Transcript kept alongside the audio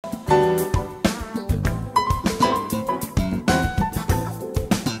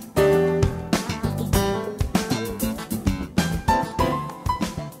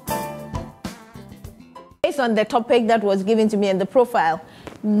based on the topic that was given to me in the profile,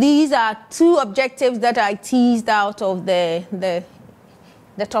 these are 2 objectives that I teased out of the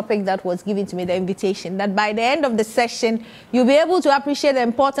topic that was given to me, the invitation, that by the end of the session, you'll be able to appreciate the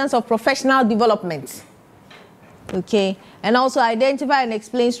importance of professional development. Okay, and also identify and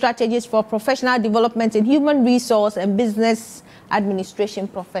explain strategies for professional development in human resource and business administration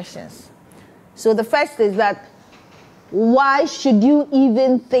professions. So the first is that, why should you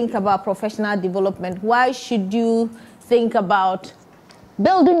even think about professional development? Why should you think about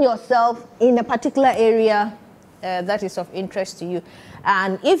building yourself in a particular area that is of interest to you?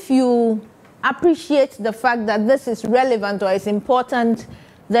 And if you appreciate the fact that this is relevant or is important,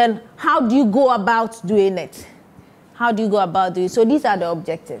 then how do you go about doing it? How do you go about doing it? So these are the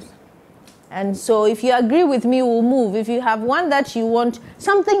objectives. And so if you agree with me, we'll move. If you have one that you want,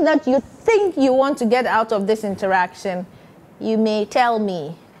 something that you think you want to get out of this interaction, you may tell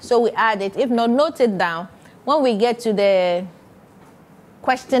me. So we add it. If not, note it down. When we get to the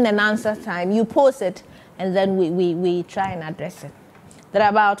question and answer time, you post it, and then we try and address it. There are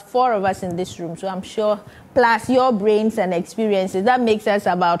about 4 of us in this room, so I'm sure, plus your brains and experiences, that makes us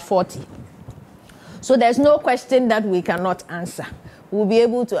about 40. So there's no question that we cannot answer. We'll be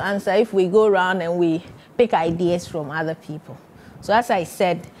able to answer if we go around and we pick ideas from other people. So as I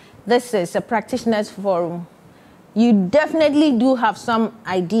said, this is a practitioners forum. You definitely do have some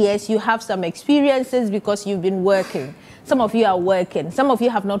ideas. You have some experiences because you've been working. Some of you are working. Some of you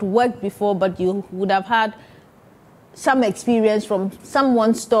have not worked before, but you would have had some experience from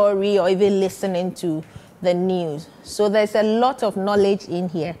someone's story or even listening to the news. So there's a lot of knowledge in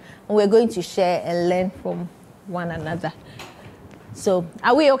here, and we're going to share and learn from one another. So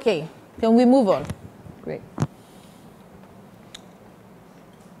are we okay? Can we move on? Great.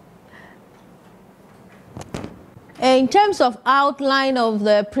 In terms of outline of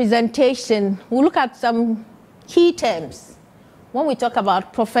the presentation, we'll look at some key terms. When we talk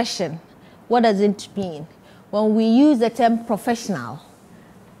about profession, what does it mean? When we use the term professional,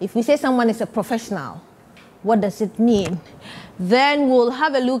 if we say someone is a professional, what does it mean? Then we'll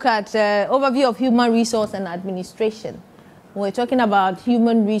have a look at overview of human resource and administration. When we're talking about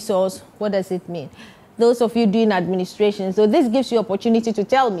human resource, what does it mean? Those of you doing administration, so this gives you opportunity to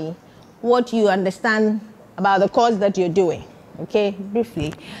tell me what you understand about the course that you're doing, okay,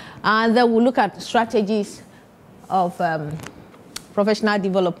 briefly. And then we'll look at strategies of professional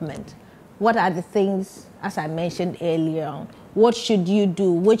development. What are the things, as I mentioned earlier on, what should you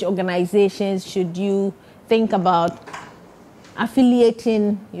do? Which organizations should you think about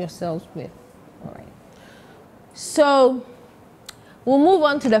affiliating yourselves with? All right. So we'll move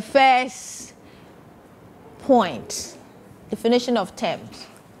on to the first point, definition of terms.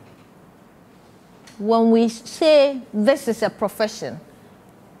 When we say this is a profession,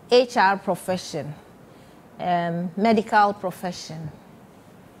 HR profession, medical profession,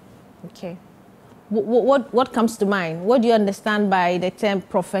 okay, what comes to mind? What do you understand by the term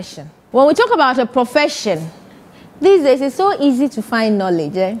profession? When we talk about a profession, these days it's so easy to find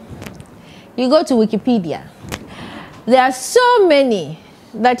knowledge. You go to Wikipedia. There are so many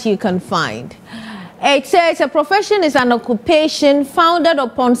that you can find. It says a profession is an occupation founded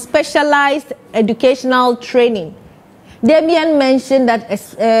upon specialized educational training. Damien mentioned that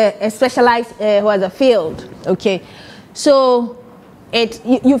a specialized was a field. Okay, so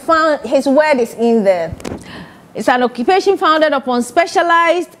you found his word is in there. It's an occupation founded upon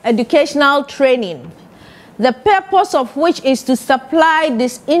specialized educational training, the purpose of which is to supply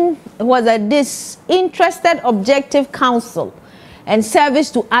disinterested objective counsel and service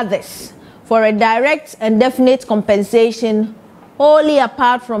to others for a direct and definite compensation wholly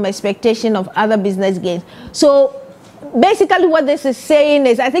apart from expectation of other business gains. So basically what this is saying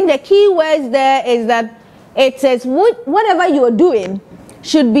is, I think the key words there is that it says whatever you are doing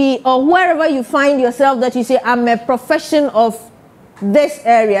should be, or wherever you find yourself, that you say, I'm a profession of this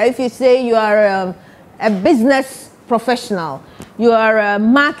area. If you say you are a business professional, you are a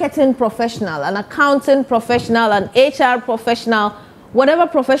marketing professional, an accounting professional, an HR professional, whatever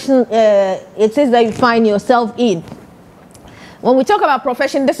profession it is that you find yourself in. When we talk about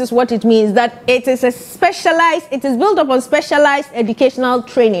profession, this is what it means, that it is built upon specialized educational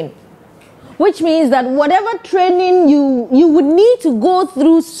training, which means that whatever training you would need to go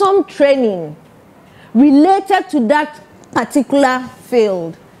through some training related to that particular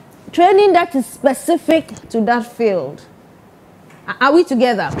field, training that is specific to that field. Are we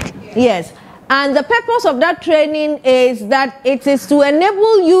together? Yes. And the purpose of that training is that it is to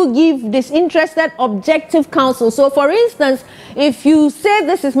enable you give disinterested objective counsel. So for instance, if you say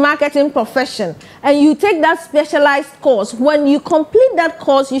this is marketing profession and you take that specialized course, when you complete that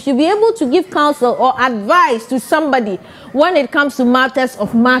course, you should be able to give counsel or advice to somebody when it comes to matters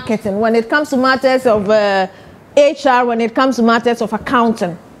of marketing, when it comes to matters of HR, when it comes to matters of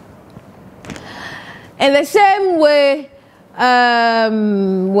accounting. In the same way,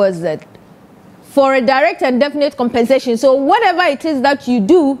 was that for a direct and definite compensation. So whatever it is that you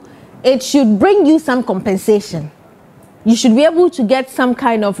do, it should bring you some compensation. You should be able to get some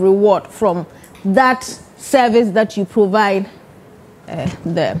kind of reward from that service that you provide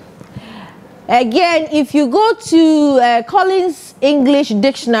there. Again, if you go to Collins English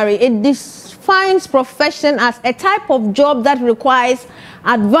Dictionary, it defines profession as a type of job that requires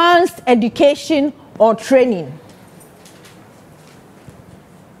advanced education or training.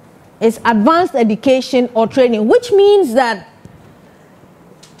 It's advanced education or training, which means that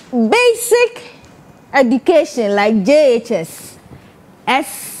basic education like JHS,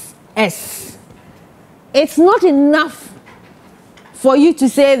 SS, it's not enough for you to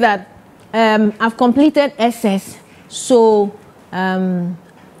say that I've completed SS, so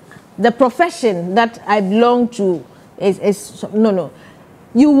the profession that I belong to is no.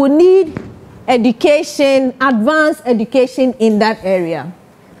 You will need education, advanced education in that area.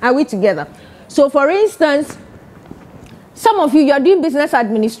 Are we together? So for instance, some of you are doing business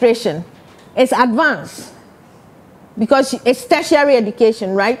administration. It's advanced because it's tertiary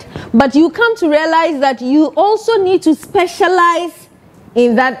education, right? But you come to realize that you also need to specialize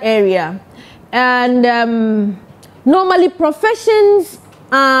in that area. And normally professions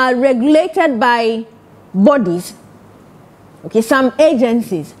are regulated by bodies, okay, some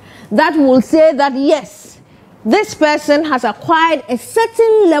agencies that will say that yes, this person has acquired a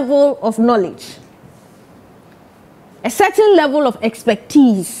certain level of knowledge, a certain level of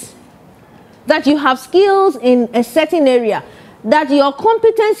expertise, that you have skills in a certain area, that your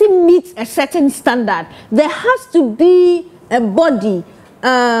competency meets a certain standard. There has to be a body,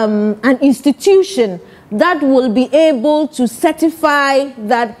 an institution that will be able to certify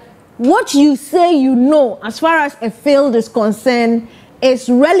that what you say you know as far as a field is concerned is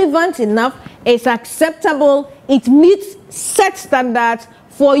relevant enough, it's acceptable, it meets set standards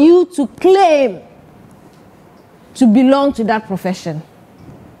for you to claim to belong to that profession.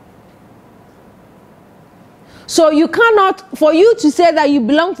 So you cannot, for you to say that you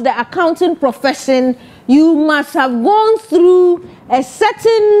belong to the accounting profession, you must have gone through a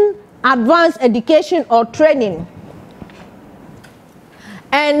certain advanced education or training.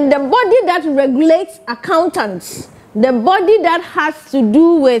 And the body that regulates accountants, the body that has to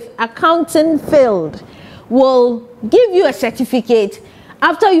do with accounting field, will give you a certificate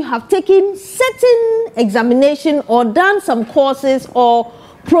after you have taken certain examination or done some courses or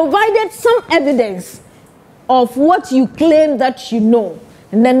provided some evidence of what you claim that you know.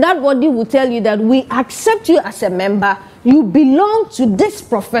 And then that body will tell you that we accept you as a member, you belong to this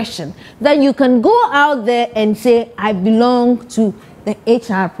profession. Then you can go out there and say, I belong to the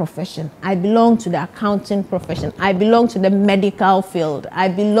HR profession, I belong to the accounting profession, I belong to the medical field, I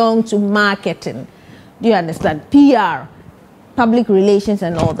belong to marketing. Do you understand? PR, public relations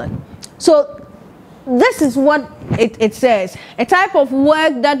and all that. So this is what it says. A type of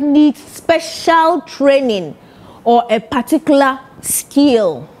work that needs special training or a particular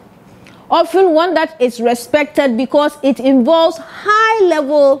skill. Often one that is respected because it involves high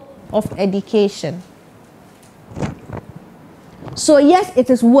level of education. So yes, it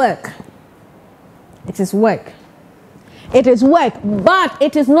is work. It is work. It is work, but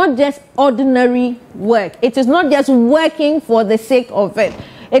it is not just ordinary work. It is not just working for the sake of it.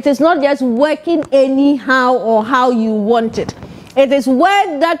 It is not just working anyhow or how you want it. It is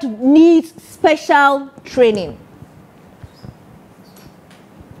work that needs special training.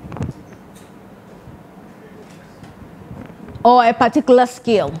 Or a particular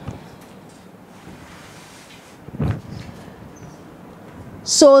skill.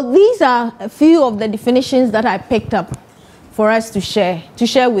 So these are a few of the definitions that I picked up for us to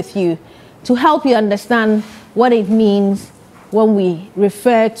share with you, to help you understand what it means when we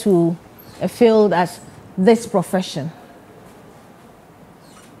refer to a field as this profession.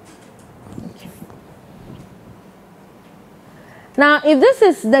 Okay. Now, if this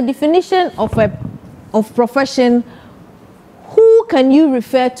is the definition of profession, who can you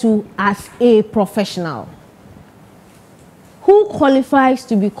refer to as a professional? Who qualifies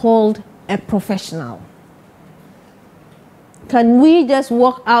to be called a professional? Can we just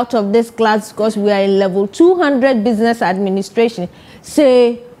walk out of this class because we are in level 200 business administration,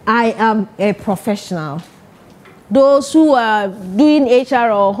 say I am a professional. Those who are doing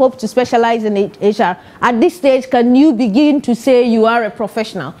HR or hope to specialize in HR, at this stage, can you begin to say you are a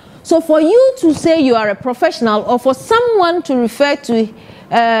professional? So for you to say you are a professional, or for someone to refer to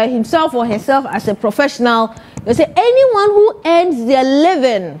himself or herself as a professional, they say anyone who earns their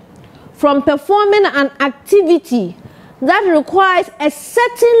living from performing an activity that requires a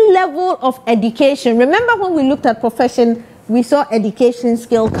certain level of education. Remember when we looked at profession, we saw education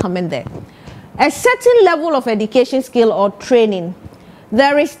skill coming there. A certain level of education skill or training.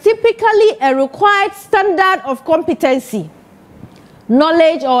 There is typically a required standard of competency,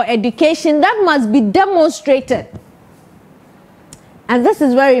 knowledge or education that must be demonstrated. And this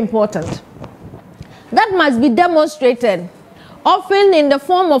is very important. That must be demonstrated, often in the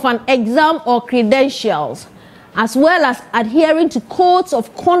form of an exam or credentials, as well as adhering to codes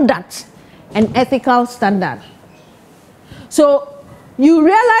of conduct and ethical standards. So you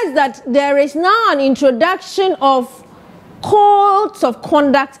realize that there is now an introduction of codes of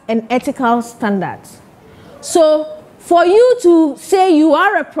conduct and ethical standards. So for you to say you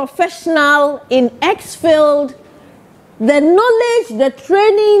are a professional in X field, the knowledge, the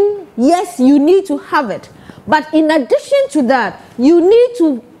training, yes, you need to have it. But in addition to that, you need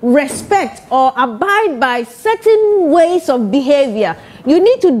to respect or abide by certain ways of behavior. You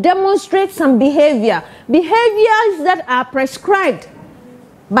need to demonstrate some behavior. Behaviors that are prescribed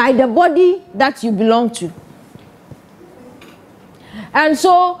by the body that you belong to. And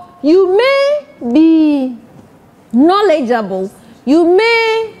so you may be knowledgeable, you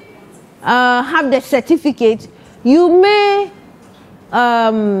may have the certificate, you may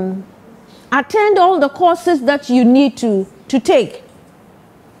attend all the courses that you need to take.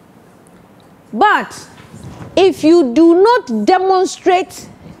 But if you do not demonstrate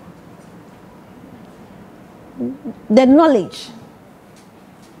the knowledge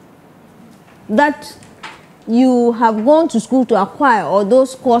that you have gone to school to acquire, or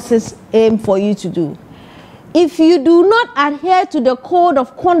those courses aim for you to do, if you do not adhere to the code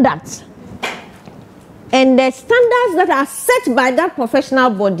of conduct and the standards that are set by that professional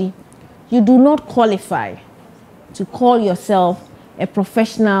body, you do not qualify to call yourself a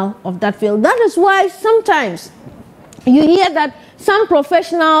professional of that field. That is why sometimes you hear that some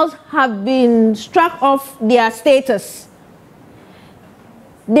professionals have been struck off their status.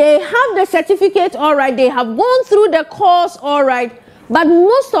 They have the certificate, all right, they have gone through the course, all right, but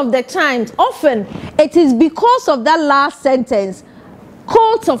most of the times, often, it is because of that last sentence,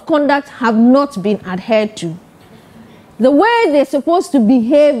 codes of conduct have not been adhered to. The way they're supposed to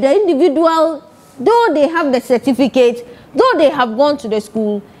behave, the individual, though they have the certificate, though they have gone to the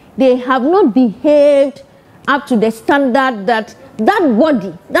school, they have not behaved up to the standard that that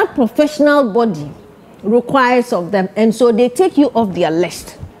body, that professional body, requires of them. And so they take you off their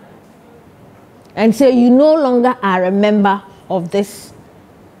list and say you no longer are a member of this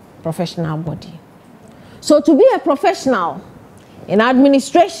professional body. So to be a professional in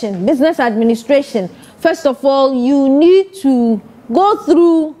administration, business administration, first of all, you need to go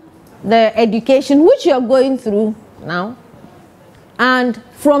through the education, which you are going through now. And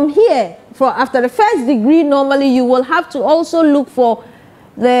from here, after the first degree, normally you will have to also look for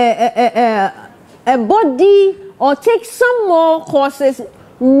a body or take some more courses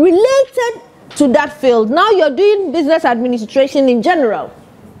related to that field. Now you're doing business administration in general.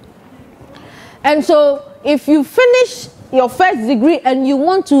 And so if you finish your first degree and you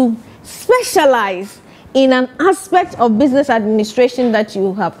want to specialize in an aspect of business administration that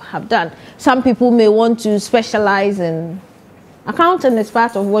you have done, some people may want to specialize in accounting as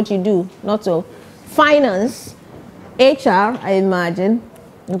part of what you do, not so. Finance, HR, I imagine.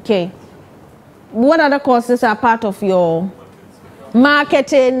 Okay. What other courses are part of your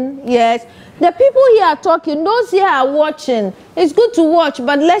marketing? Yes. The people here are talking, those here are watching. It's good to watch,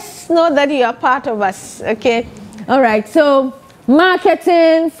 but let's know that you are part of us. Okay. All right. So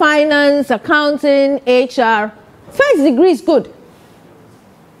marketing, finance, accounting, HR. First degree is good.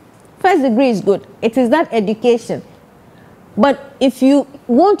 First degree is good. It is that education. But if you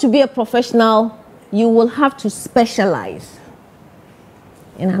want to be a professional, you will have to specialize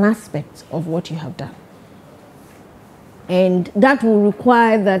in an aspect of what you have done. And that will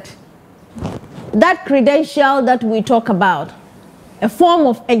require that credential that we talk about, a form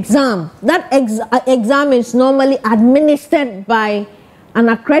of exam. That exam is normally administered by an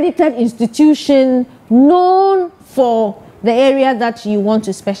accredited institution known for the area that you want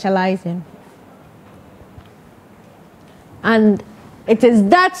to specialize in. And it is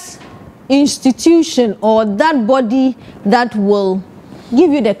that institution or that body that will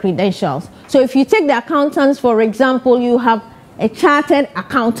give you the credentials. So if you take the accountants, for example, you have a chartered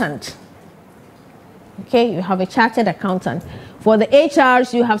accountant. Okay, you have a chartered accountant. For the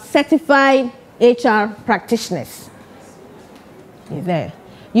HRs, you have certified HR practitioners. You're there.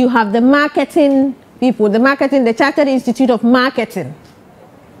 You have the marketing people, the Chartered Institute of Marketing.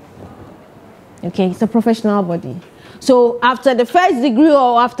 Okay, it's a professional body. So after the first degree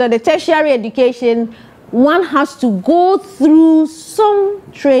or after the tertiary education, one has to go through some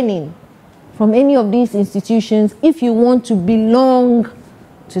training from any of these institutions if you want to belong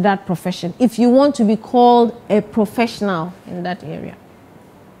to that profession, if you want to be called a professional in that area.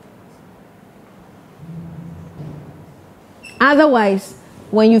 Otherwise,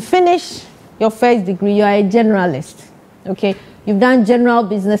 when you finish your first degree, you are a generalist. Okay, you've done general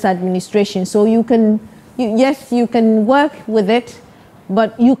business administration, so you can work with it,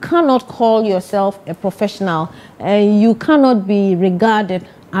 but you cannot call yourself a professional, and you cannot be regarded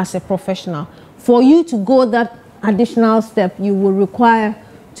as a professional. For you to go that additional step, you will require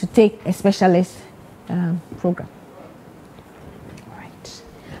to take a specialist program. All right.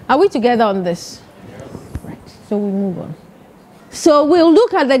 Are we together on this? Yes. Right. So we move on. So we'll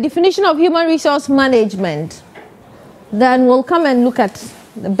look at the definition of human resource management. Then we'll come and look at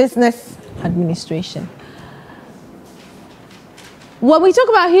the business administration. When we talk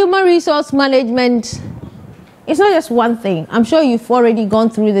about human resource management, it's not just one thing. I'm sure you've already gone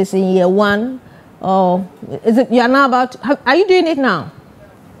through this in year one. Or is it you are now about? Are you doing it now?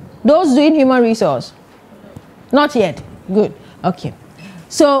 Those doing human resource? Not yet. Good. Okay.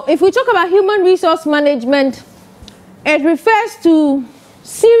 So if we talk about human resource management, it refers to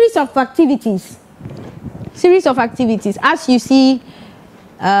series of activities. Series of activities, as you see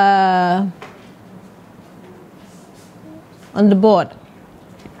on the board.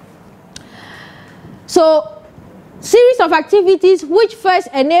 So, series of activities which first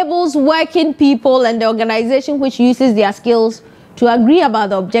enables working people and the organization which uses their skills to agree about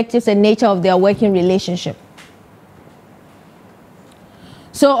the objectives and nature of their working relationship.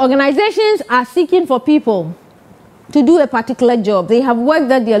 So, organizations are seeking for people to do a particular job. They have work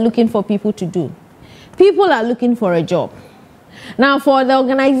that they are looking for people to do. People are looking for a job. Now, for the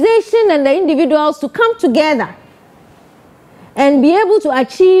organization and the individuals to come together and be able to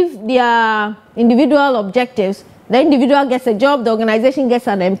achieve their individual objectives, the individual gets a job, the organization gets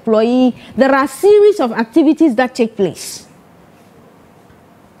an employee. There are a series of activities that take place.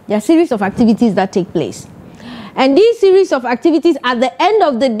 There are a series of activities that take place. And these series of activities at the end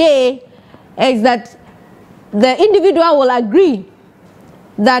of the day is that the individual will agree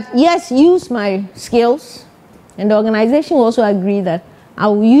that, yes, use my skills, and the organization will also agree that I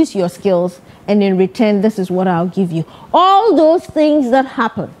will use your skills, and in return, this is what I'll give you. All those things that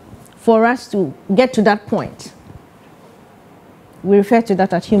happen for us to get to that point, we refer to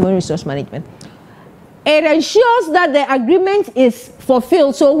that as human resource management. It ensures that the agreement is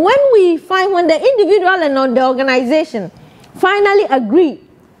fulfilled. So when the individual and the organization finally agree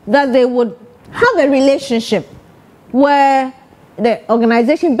that they would have a relationship where the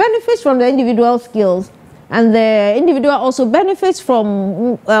organization benefits from the individual skills and the individual also benefits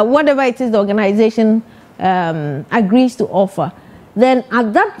from whatever it is the organization agrees to offer, then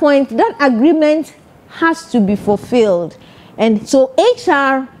at that point, that agreement has to be fulfilled. And so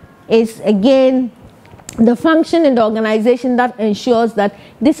HR is, again, the function in the organization that ensures that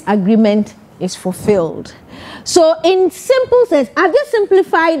this agreement is fulfilled. So in simple sense, I've just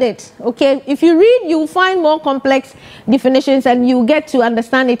simplified it, okay? If you read, you'll find more complex definitions and you get to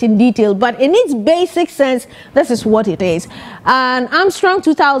understand it in detail. But in its basic sense, this is what it is. And Armstrong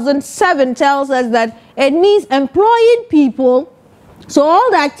 2007 tells us that it means employing people. So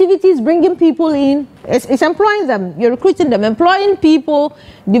all the activities bringing people in, it's employing them. You're recruiting them, employing people,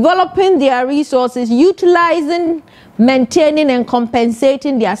 developing their resources, utilizing, maintaining and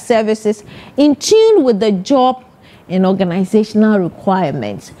compensating their services in tune with the job and organizational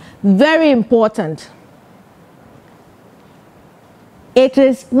requirements. Very important. It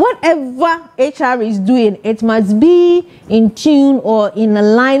is whatever HR is doing, it must be in tune or in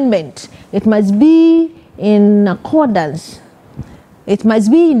alignment. It must be in accordance. It must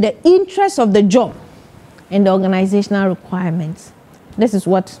be in the interest of the job and the organizational requirements. This is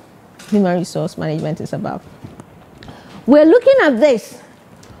what human resource management is about. We're looking at this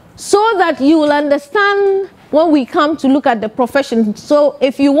so that you will understand when we come to look at the profession. So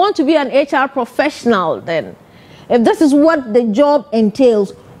if you want to be an HR professional, then if this is what the job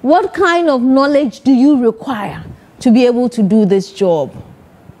entails, what kind of knowledge do you require to be able to do this job?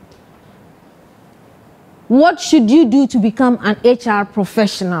 What should you do to become an HR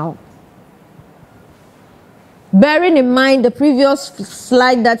professional? Bearing in mind the previous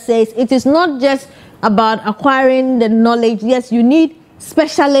slide that says it is not just about acquiring the knowledge, yes, you need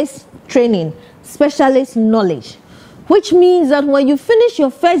specialist training, specialist knowledge, which means that when you finish your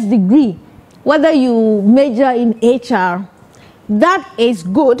first degree, whether you major in HR, that is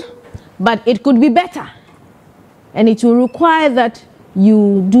good, but it could be better. And it will require that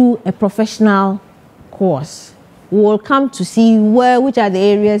you do a professional course. We will come to see which are the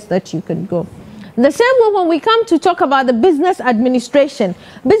areas that you can go. The same way when we come to talk about the business administration.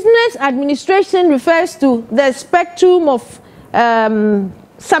 Business administration refers to the spectrum of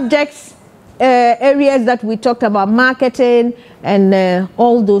subjects, areas that we talked about, marketing and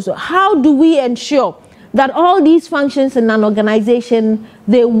all those. How do we ensure that all these functions in an organization,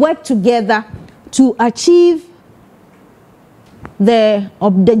 they work together to achieve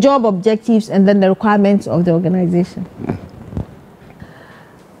the job objectives and then the requirements of the organization?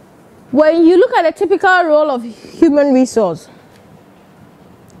 When you look at a typical role of human resource,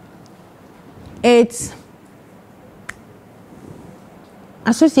 it's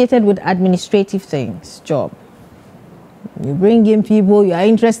associated with administrative things, job. You bring in people, you are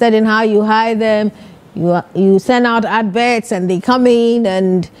interested in how you hire them, you send out adverts and they come in,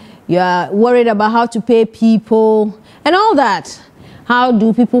 and you are worried about how to pay people and all that. How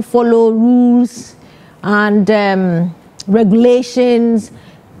do people follow rules and regulations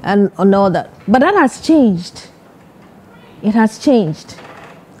and all that? But that has changed. It has changed.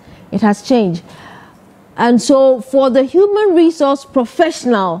 It has changed. And so for the human resource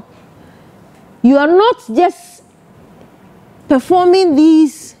professional, you are not just performing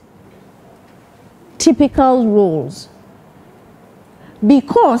these typical roles,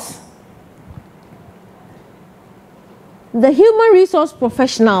 because the human resource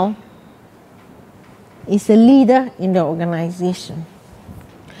professional is a leader in the organization.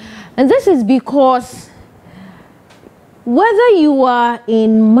 And this is because whether you are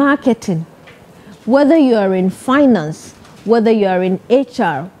in marketing, whether you are in finance, whether you are in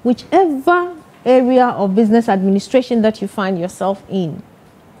HR, whichever area of business administration that you find yourself in,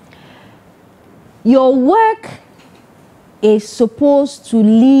 your work is supposed to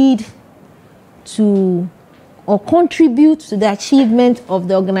lead to or contribute to the achievement of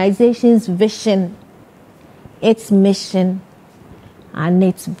the organization's vision, its mission, and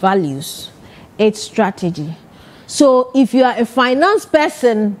its values, its strategy. So if you are a finance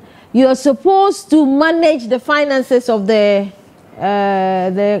person, you are supposed to manage the finances of the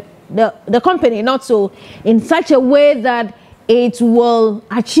company, not so in such a way that it will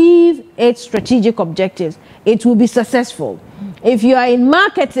achieve its strategic objectives. It will be successful. If you are in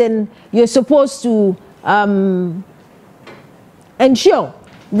marketing, you're supposed to ensure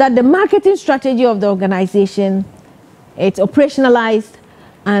that the marketing strategy of the organization, it's operationalized,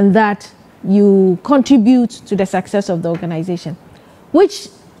 and that you contribute to the success of the organization, which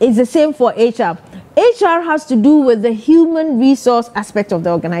is the same for HR. HR has to do with the human resource aspect of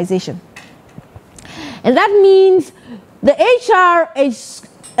the organization. And that means the HR is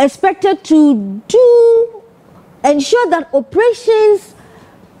expected to ensure that operations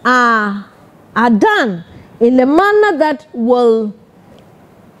are done in a manner that will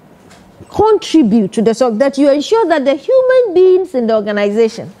contribute to the so that you ensure that the human beings in the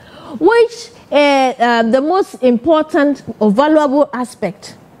organization, which the most important or valuable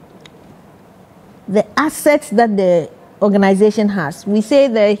aspect, the assets that the organization has, we say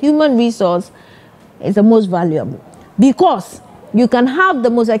the human resource is the most valuable, because you can have the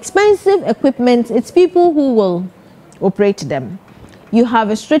most expensive equipment, it's people who will operate them. You have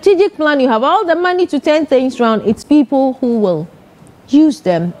a strategic plan, you have all the money to turn things around, it's people who will use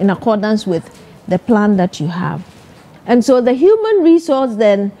them in accordance with the plan that you have. And so the human resource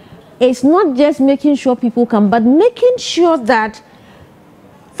then is not just making sure people come, but making sure that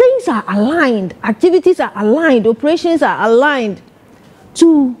things are aligned, activities are aligned, operations are aligned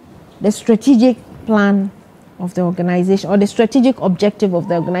to the strategic plan of the organization or the strategic objective of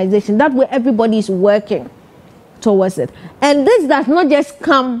the organization. That way everybody is working towards it. And this does not just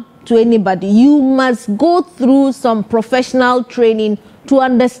come to anybody. You must go through some professional training to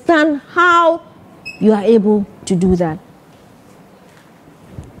understand how you are able to do that.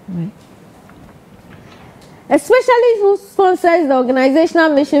 Right. Especially who sponsors the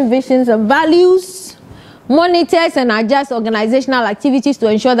organizational mission, visions, and values, monitors and adjusts organizational activities to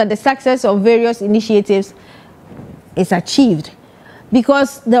ensure that the success of various initiatives is achieved.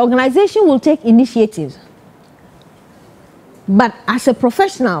 Because the organization will take initiatives. But as a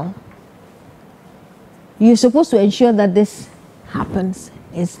professional, you're supposed to ensure that this happens,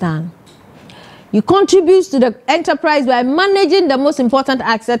 is done. You contribute to the enterprise by managing the most important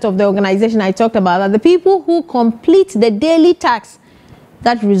asset of the organization I talked about, are the people who complete the daily tasks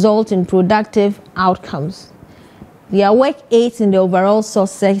that result in productive outcomes. Their work aids in the overall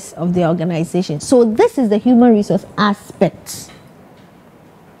success of the organization. So this is the human resource aspect.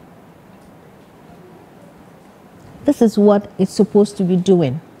 This is what it's supposed to be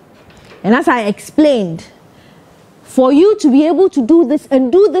doing. And as I explained, for you to be able to do this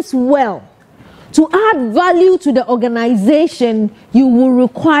and do this well, to add value to the organization, you will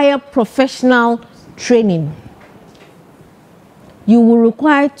require professional training. You will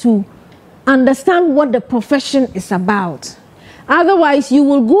require to understand what the profession is about. Otherwise, you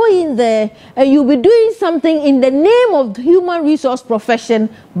will go in there and you'll be doing something in the name of the human resource profession,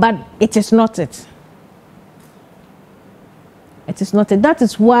 but it is not it. It is not it. That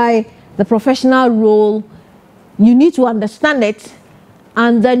is why the professional role, you need to understand it,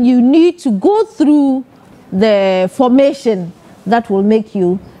 and then you need to go through the formation that will make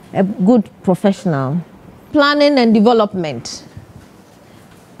you a good professional. Planning and development.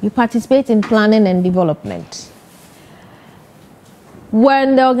 You participate in planning and development.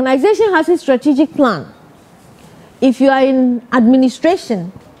 When the organization has a strategic plan, if you are in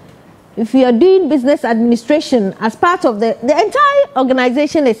administration, if you are doing business administration as part of the entire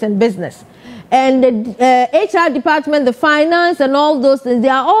organization is in business. And the HR department, the finance and all those things, they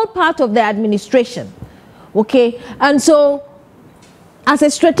are all part of the administration. Okay? And so, as a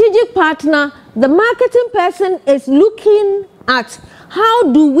strategic partner, the marketing person is looking at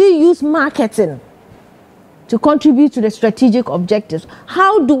how do we use marketing to contribute to the strategic objectives?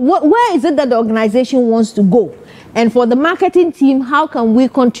 Where is it that the organization wants to go? And for the marketing team, how can we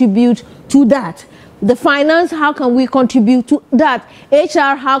contribute to that? The finance, how can we contribute to that?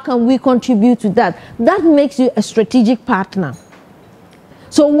 HR, how can we contribute to that? That makes you a strategic partner.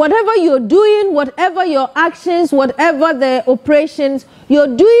 So whatever you're doing, whatever your actions, whatever the operations,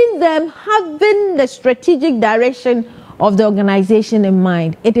 you're doing them having the strategic direction of the organization in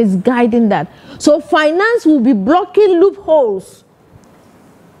mind. It is guiding that. So finance will be blocking loopholes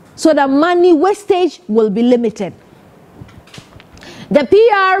so that money wastage will be limited. The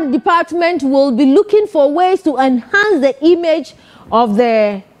PR department will be looking for ways to enhance the image of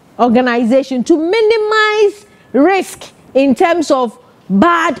the organization, to minimize risk in terms of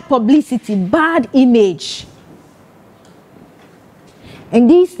bad publicity, bad image. And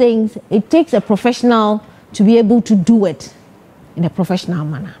these things, it takes a professional to be able to do it in a professional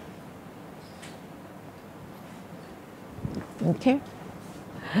manner. Okay?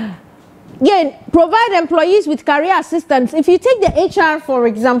 Again, provide employees with career assistance. If you take the HR, for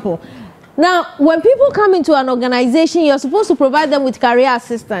example, now when people come into an organization, you're supposed to provide them with career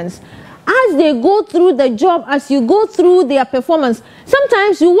assistance. As they go through the job, as you go through their performance,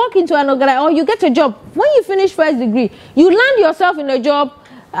 sometimes you walk into an organization or you get a job. When you finish first degree, you land yourself in a job,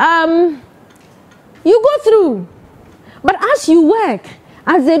 you go through. But as you work,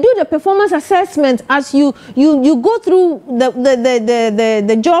 as they do the performance assessment, as you go through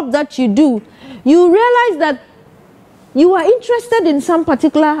the job that you do, you realize that you are interested in some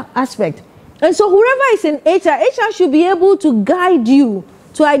particular aspect. And so whoever is in HR should be able to guide you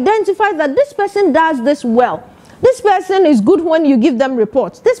to identify that this person does this well. This person is good when you give them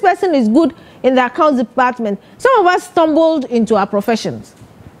reports. This person is good in the accounts department. Some of us stumbled into our professions.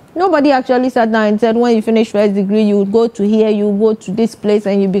 Nobody actually sat down and said, when you finish first degree, you go to here, you go to this place,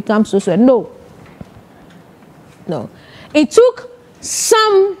 and you become so-so. No. No. It took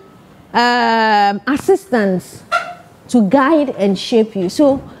some assistance to guide and shape you.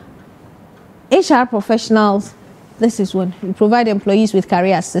 So, HR professionals, this is what we provide employees with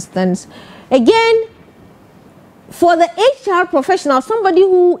career assistance. Again, for the HR professional, somebody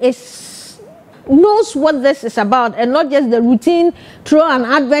who knows what this is about and not just the routine, throw an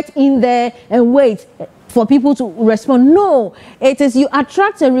advert in there and wait for people to respond. No, it is you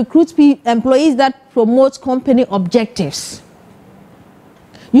attract and recruit employees that promote company objectives.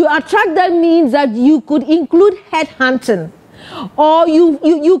 You attract that means that you could include headhunting, or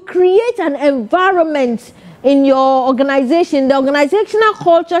you create an environment in your organization. The organizational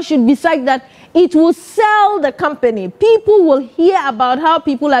culture should be such that it will sell the company. People will hear about how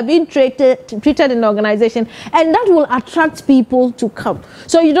people are being treated in the organization, and that will attract people to come.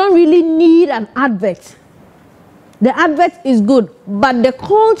 So you don't really need an advert. The advert is good, but the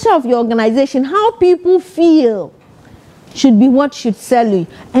culture of your organization, how people feel, should be what should sell you.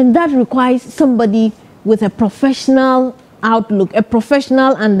 And that requires somebody with a professional outlook, a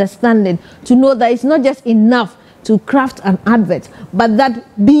professional understanding, to know that it's not just enough to craft an advert, but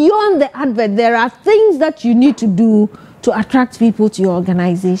that beyond the advert, there are things that you need to do to attract people to your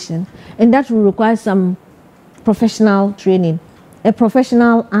organization. And that will require some professional training, a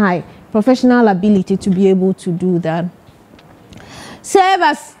professional eye, professional ability to be able to do that. serve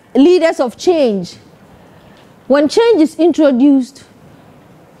as leaders of change. When change is introduced,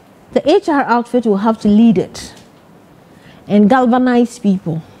 the HR outfit will have to lead it and galvanize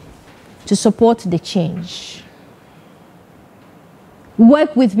people to support the change.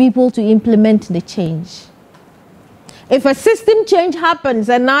 Work with people to implement the change. If a system change happens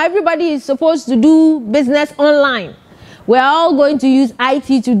and now everybody is supposed to do business online, we're all going to use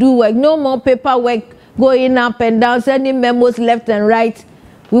IT to do work. No more paperwork going up and down, sending memos left and right.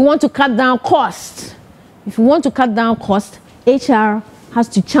 We want to cut down costs. If we want to cut down costs, HR has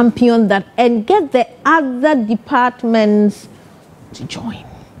to champion that and get the other departments to join.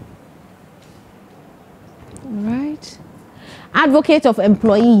 All right. Advocate of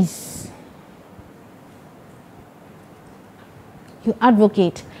employees. You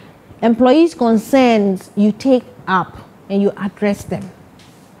advocate. Employees' concerns you take up and you address them.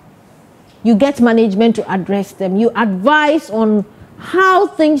 You get management to address them. You advise on how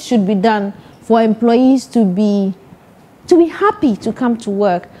things should be done for employees to be happy to come to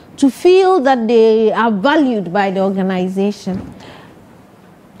work, to feel that they are valued by the organization.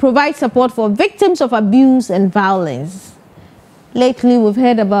 Provide support for victims of abuse and violence. Lately, we've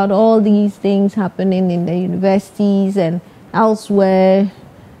heard about all these things happening in the universities and elsewhere.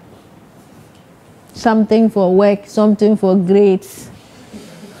 Something for work, something for grades.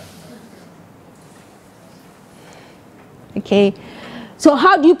 Okay, so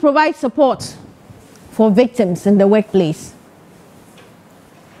how do you provide support for victims in the workplace?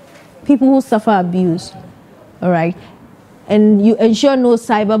 People who suffer abuse, all right? And you ensure no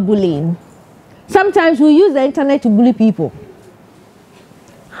cyberbullying. Sometimes we use the internet to bully people.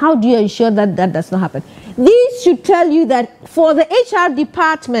 How do you ensure that that does not happen? These should tell you that for the HR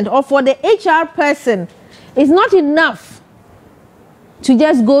department or for the HR person, it's not enough to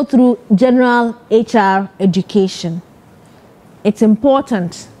just go through general HR education. It's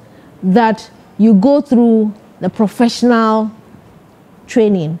important that you go through the professional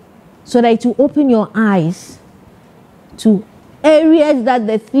training so that it will open your eyes to areas that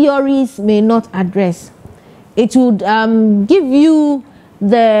the theories may not address. It would give you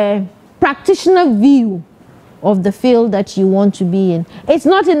the practitioner view of the field that you want to be in. It's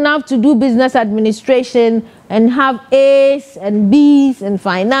not enough to do business administration and have A's and B's in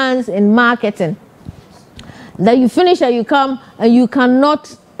finance and marketing. Then you finish and you come and you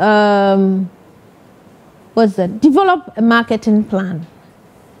cannot develop a marketing plan.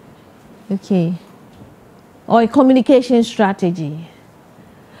 Okay. Or a communication strategy.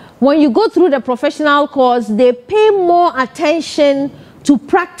 When you go through the professional course, they pay more attention to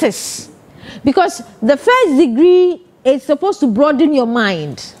practice. Because the first degree is supposed to broaden your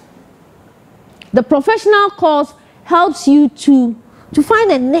mind. The professional course helps you to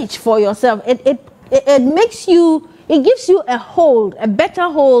find a niche for yourself. It makes you, it gives you a hold, a better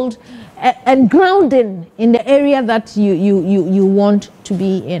hold, and grounding in the area that you want to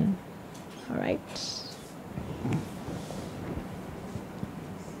be in. All right.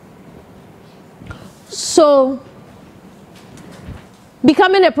 So,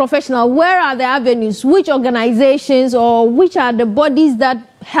 becoming a professional, where are the avenues? Which organizations or which are the bodies that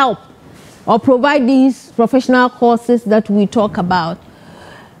help or provide these professional courses that we talk about?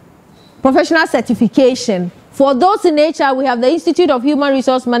 Professional certification. For those in HR, we have the Institute of Human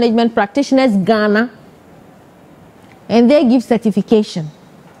Resource Management Practitioners, Ghana, and they give certification.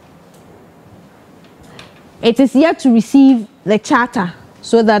 It is yet to receive the charter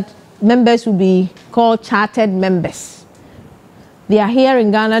so that members will be called chartered members. They are here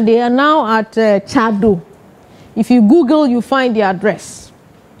in Ghana. They are now at Chado. If you Google, you find the address.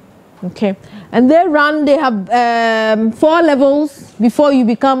 Okay. And they have 4 levels before you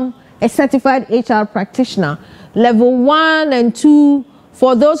become a certified HR practitioner. Level 1 and 2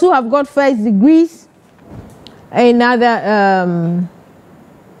 for those who have got first degrees. Another,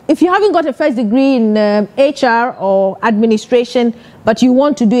 if you haven't got a first degree in HR or administration, but you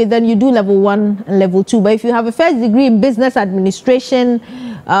want to do it, then you do level 1 and level 2. But if you have a first degree in business administration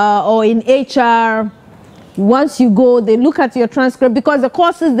or in HR, once you go, they look at your transcript because the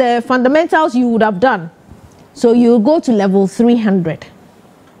courses, the fundamentals you would have done. So you go to level 300.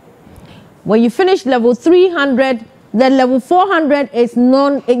 When you finish level 300, then level 400 is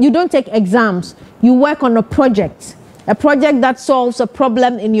you don't take exams. You work on a project that solves a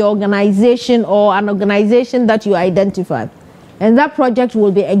problem in your organization or an organization that you identify. And that project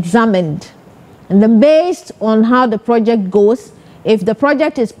will be examined. And then based on how the project goes, if the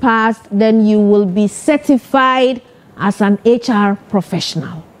project is passed, then you will be certified as an HR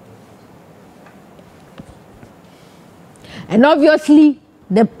professional. And obviously,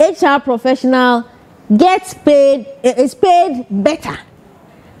 the HR professional is paid better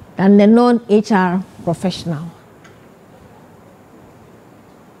than the non-HR professional.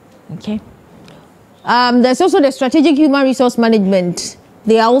 Okay. There's also the Strategic Human Resource Management.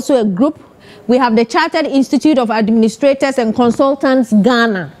 They are also a group. We have the Chartered Institute of Administrators and Consultants,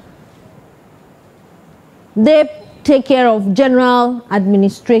 Ghana. They take care of general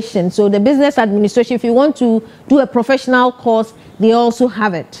administration. So the business administration, if you want to do a professional course, they also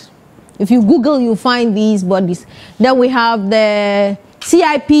have it. If you Google, you'll find these bodies. Then we have the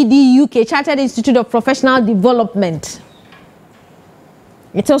CIPD UK, Chartered Institute of Professional Development.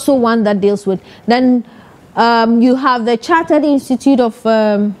 It's also one that deals with. Then you have the Chartered Institute of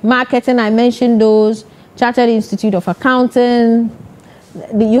Marketing. I mentioned those. Chartered Institute of Accounting.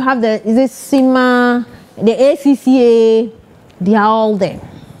 You have the CIMA, the ACCA. They are all there.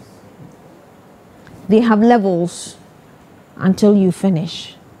 They have levels until you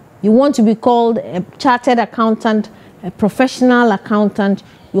finish. You want to be called a chartered accountant, a professional accountant,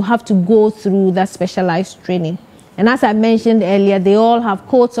 you have to go through that specialized training. And as I mentioned earlier, they all have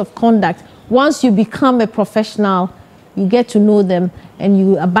codes of conduct. Once you become a professional, you get to know them and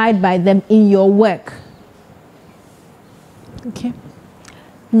you abide by them in your work. Okay.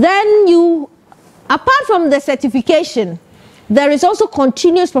 Then you, apart from the certification, there is also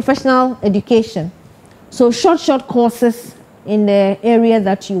continuous professional education. So short courses in the area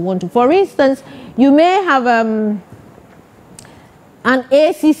that you want to. For instance, you may have an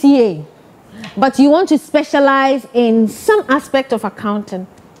ACCA, but you want to specialize in some aspect of accounting.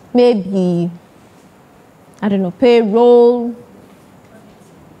 Maybe, I don't know, payroll,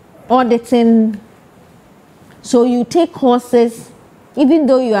 auditing. So you take courses, even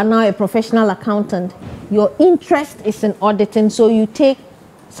though you are now a professional accountant, your interest is in auditing, so you take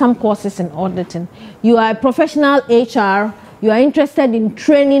some courses in auditing. You are a professional HR, you are interested in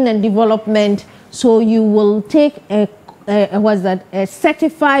training and development, so you will take a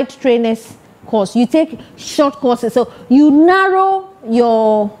certified trainer's course. You take short courses, so you narrow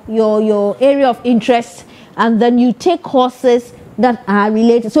your area of interest, and then you take courses that are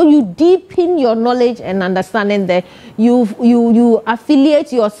related. So you deepen your knowledge and understanding there. You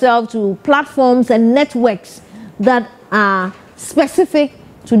affiliate yourself to platforms and networks that are specific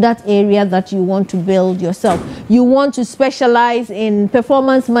to that area that you want to build yourself. You want to specialize in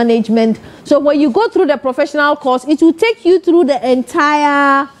performance management. So when you go through the professional course, it will take you through the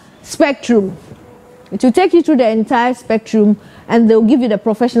entire spectrum. It will take you through the entire spectrum, and they'll give you the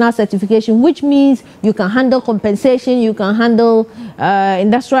professional certification, which means you can handle compensation, you can handle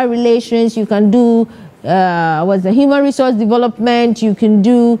industrial relations, you can do the human resource development, you can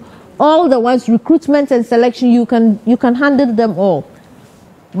do all the ones, recruitment and selection, you can handle them all.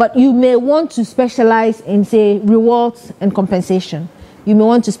 But you may want to specialize in, say, rewards and compensation. You may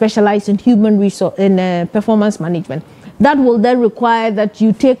want to specialize in human resource, in performance management. That will then require that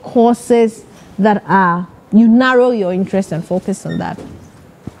you take courses that you narrow your interest and focus on that.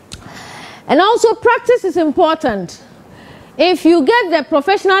 And also practice is important. If you get the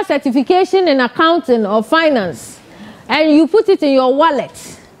professional certification in accounting or finance and you put it in your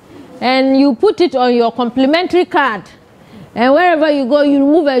wallet and you put it on your complimentary card, and wherever you go, you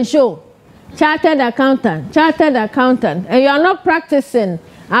remove and show chartered accountant, and you are not practicing,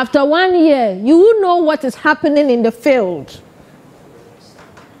 after 1 year, you will know what is happening in the field.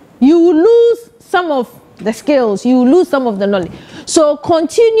 You will lose some of the skills, you will lose some of the knowledge. So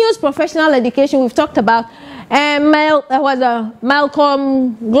continuous professional education, we've talked about. Malcolm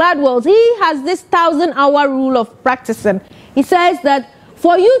Gladwell, he has this 1,000-hour rule of practicing. He says that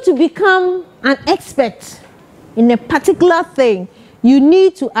for you to become an expert in a particular thing, you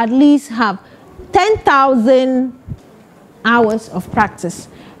need to at least have 10,000 hours of practice.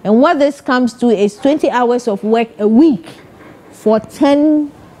 And what this comes to is 20 hours of work a week for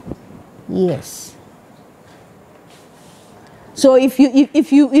 10 years. So if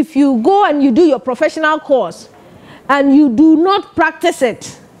you go and you do your professional course and you do not practice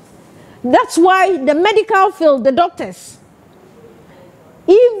it, that's why the medical field, the doctors,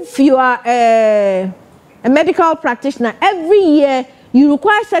 if you are a medical practitioner, every year you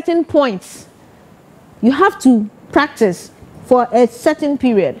require certain points. You have to practice for a certain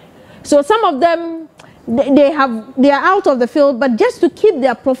period. So some of them, they are out of the field, but just to keep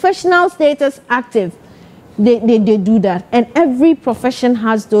their professional status active, they do that. And every profession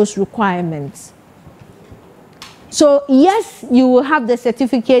has those requirements. So yes, you will have the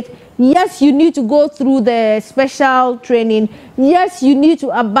certificate. Yes, you need to go through the special training. Yes, you need to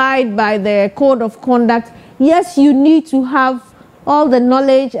abide by the code of conduct. Yes, you need to have all the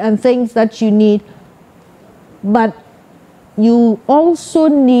knowledge and things that you need. But you also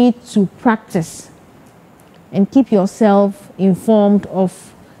need to practice. and keep yourself informed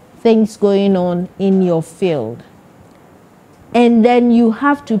of things going on in your field. And then you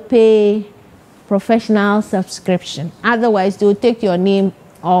have to pay professional subscription. Otherwise, they'll take your name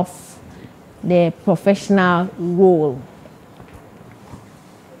off the professional roll.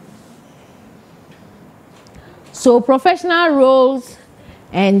 So professional roles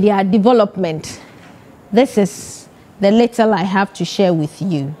and their development. This is the little I have to share with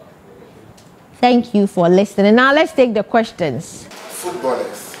you. Thank you for listening. Now let's take the questions.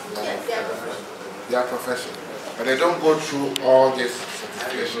 Footballers, their profession, but they don't go through all this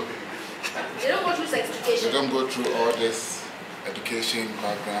certification. They don't go through certification. They don't go through all this education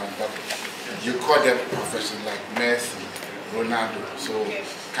background, but you call them profession, like Messi, Ronaldo. So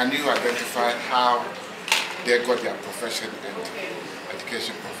can you identify how they got their profession and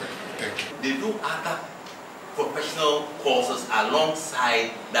education profession? Thank you. They do other professional courses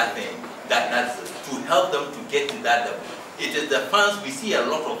alongside that thing, that's to help them to get to that level. It is the fans, we see a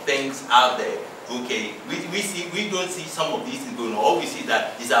lot of things out there. Okay, we don't see some of these things going on. All we see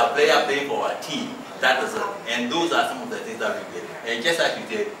that is our player playing for our team. That is it. And those are some of the things that we get. And just like you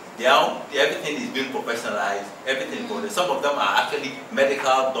said, everything is being professionalized, everything for them. Some of them are actually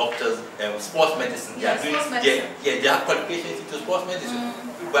medical doctors, sports medicine. They are doing, they have qualifications into sports medicine.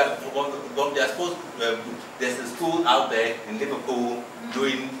 But from their sports, there's a school out there in Liverpool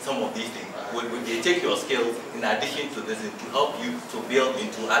doing some of these things. When they take your skills in addition to this to help you to build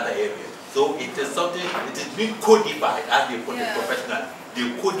into other areas. So it is something, it is being codified, as they put it professionally.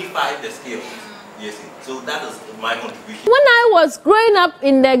 They codify the skills. Yes, so that is my contribution. When I was growing up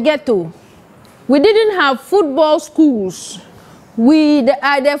in the ghetto, we didn't have football schools.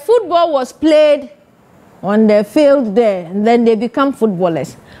 The football was played on the field there, and then they become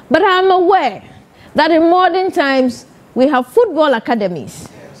footballers. But I'm aware that in modern times, we have football academies.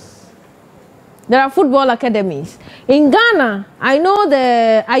 There are football academies. In Ghana, I know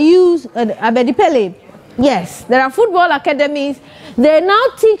I use Abedi Pele. Yes, there are football academies. They now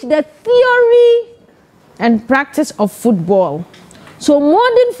teach the theory and practice of football. So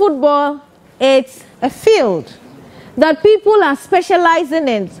modern football, it's a field that people are specializing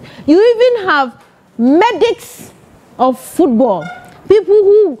in. You even have medics of football. People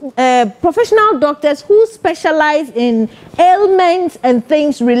who, professional doctors who specialize in ailments and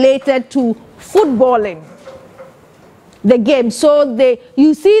things related to footballing, the game. So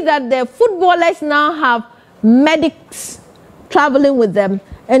you see that the footballers now have medics traveling with them.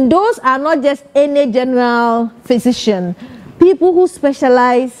 And those are not just any general physician. People who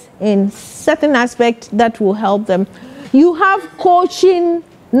specialize in certain aspects that will help them. You have coaching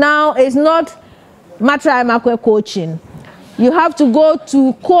now. It's not Matra coaching. You have to go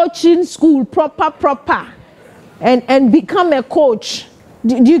to coaching school, proper, and become a coach.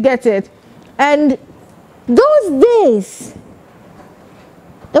 Do you get it? And those days,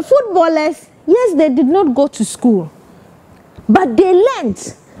 the footballers, yes, they did not go to school, but they learned.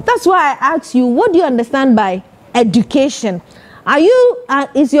 That's why I asked you, what do you understand by education?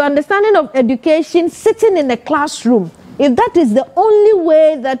 Is your understanding of education sitting in a classroom? If that is the only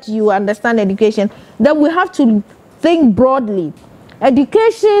way that you understand education, then we have to think broadly.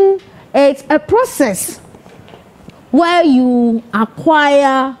 Education is a process where you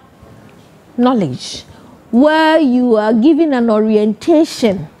acquire knowledge, where you are given an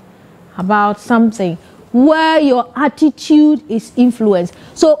orientation about something, where your attitude is influenced.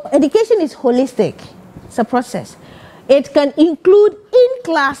 So education is holistic. It's a process. It can include in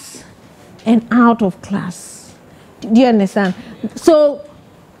class and out of class. Do you understand? So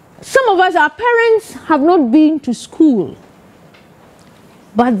some of us, our parents have not been to school,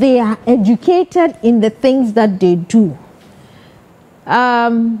 but they are educated in the things that they do.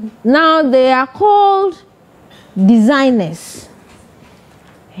 Now they are called designers,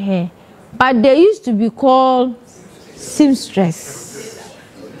 but they used to be called seamstress,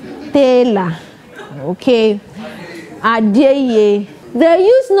 tailor, okay, adeye. They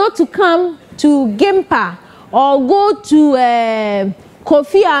used not to come to Gimpa or go to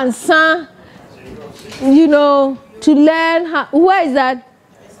Kofi Ansan, to learn how. Where is that?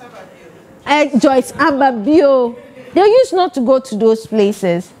 Joyce Ababio. They used not to go to those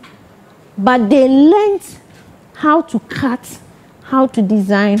places, but they learned how to cut, how to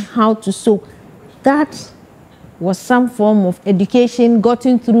design, how to sew. That was some form of education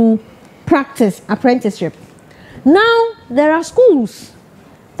gotten through practice, apprenticeship. Now there are schools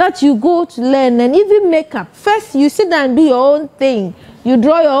that you go to learn and even makeup. First, you sit down and do your own thing. You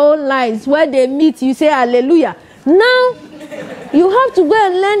draw your own lines. Where they meet, you say hallelujah. Now, you have to go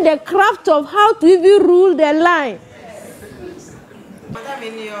and learn the craft of how to even rule the line. Madam,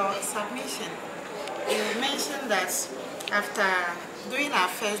 in your submission, you mentioned that after doing our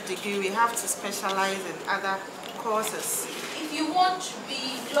first degree, we have to specialize in other courses. If you want to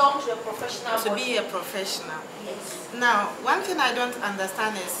belong to a professional to be a professional. Yes. Now, one thing I don't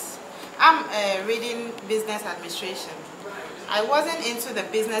understand is, I'm reading business administration. I wasn't into the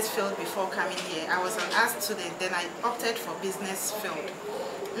business field before coming here. I was an art student, then I opted for business field.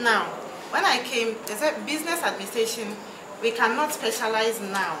 Now, when I came, they said business administration, we cannot specialize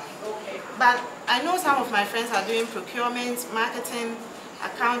now. Okay. But I know some of my friends are doing procurement, marketing,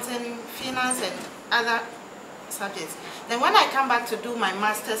 accounting, finance, and other subjects. Then when I come back to do my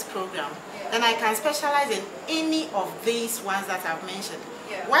master's program, then I can specialize in any of these ones that I've mentioned.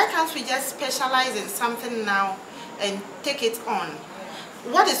 Yeah. Why can't we just specialize in something now and take it on?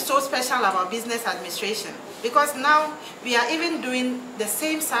 What is so special about business administration? Because now we are even doing the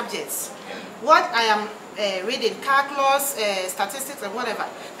same subjects. What I am reading, calculus, statistics, and whatever,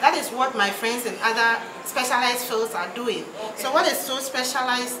 that is what my friends in other specialized fields are doing. Okay. So what is so special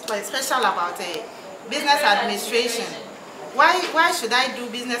about business administration? Why should I do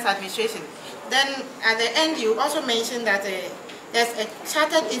business administration? Then at the end, you also mentioned that there's a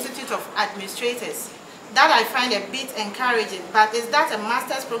Chartered Institute of Administrators. That I find a bit encouraging, but is that a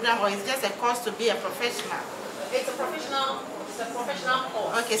master's program or is just a course to be a professional? It's a professional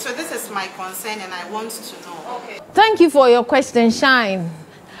course. Okay, so this is my concern and I want to know. Okay. Thank you for your question, Shine.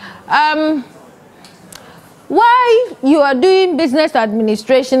 Why you are doing business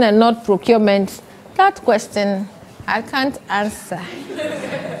administration and not procurement? That question I can't answer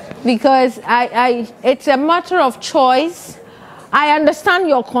because it's a matter of choice. I understand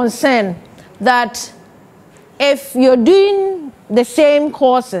your concern that if you're doing the same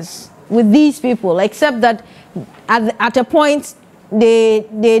courses with these people, except that at a point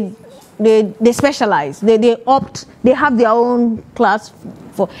they specialize, they opt, they have their own class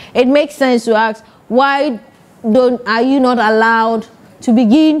for. It makes sense to ask, why are you not allowed to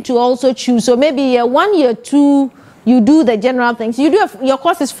begin to also choose? So maybe year 1, year 2, you do the general things. You do your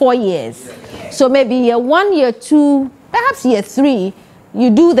course is 4 years, so maybe year 1, year 2, perhaps year 3, you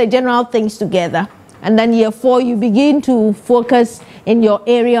do the general things together. And then year 4, you begin to focus in your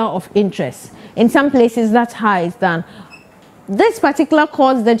area of interest. In some places, that's how it's done. This particular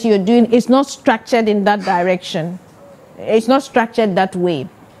course that you're doing is not structured in that direction. It's not structured that way.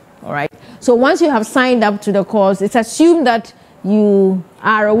 All right. So once you have signed up to the course, it's assumed that you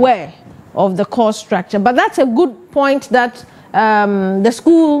are aware of the course structure. But that's a good point that the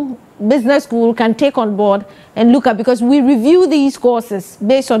school, business school, can take on board and look at, because we review these courses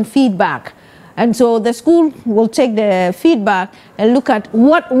based on feedback. And so the school will take the feedback and look at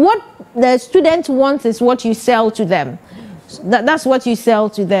what the students want is what you sell to them. That's what you sell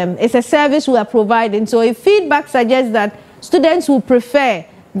to them. It's a service we are providing. So if feedback suggests that students will prefer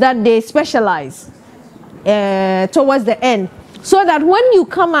that they specialize towards the end, so that when you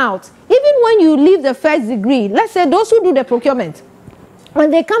come out, even when you leave the first degree, let's say those who do the procurement,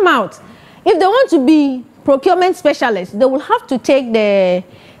 when they come out, if they want to be procurement specialists, they will have to take the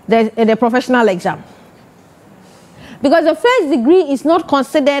professional exam. Because the first degree is not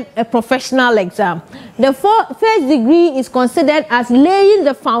considered a professional exam. The first degree is considered as laying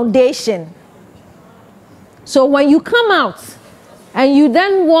the foundation. So when you come out and you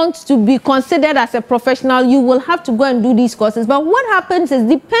then want to be considered as a professional, you will have to go and do these courses. But what happens is,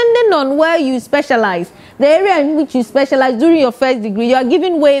 depending on where you specialize, the area in which you specialize during your first degree, you are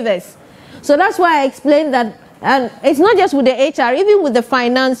given waivers. So that's why I explained that. And it's not just with the HR, even with the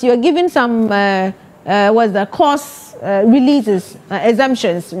finance, you're given some course releases,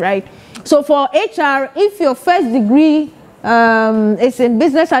 exemptions, right? So for HR, if your first degree is in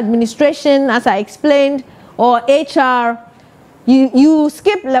business administration, as I explained, or HR, you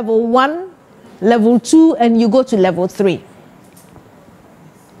skip level 1, level 2, and you go to level 3.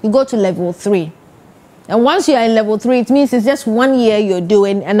 You go to level 3. And once you are in level 3, it means it's just 1 year you're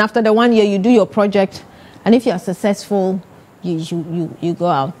doing, and after the 1 year, you do your project. And if you are successful, you go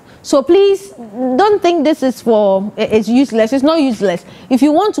out. So please don't think this is it's useless. It's not useless. If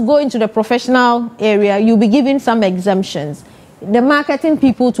you want to go into the professional area, you'll be given some exemptions. The marketing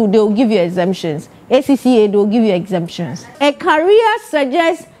people too, they'll give you exemptions. ACCA, they'll give you exemptions. A career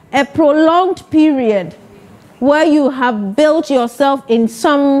suggests a prolonged period where you have built yourself in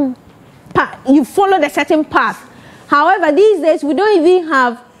some path. You followed a certain path. However, these days, we don't even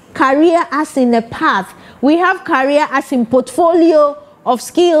have career as in a path. We have career as in portfolio of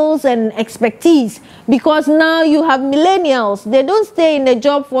skills and expertise, because now you have millennials. They don't stay in a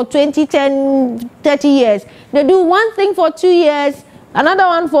job for 20, 10, 30 years. They do one thing for 2 years, Another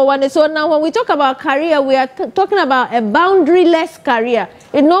one for one. So now when we talk about career, we are talking about a boundaryless career.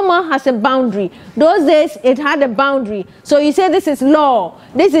 It no more has a boundary. Those days, it had a boundary. So you say this is law,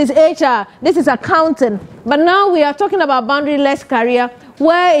 this is HR, this is accounting. But now we are talking about boundaryless career,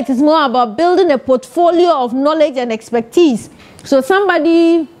 where it is more about building a portfolio of knowledge and expertise. So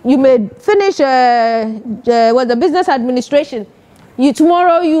somebody, you may finish the business administration.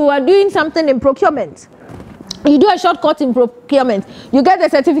 Tomorrow you are doing something in procurement. You do a shortcut in procurement. You get a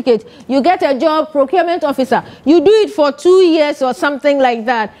certificate. You get a job, procurement officer. You do it for 2 years or something like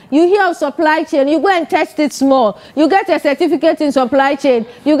that. You hear of supply chain. You go and test it small. You get a certificate in supply chain.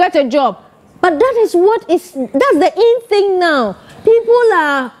 You get a job. But that's the in thing now.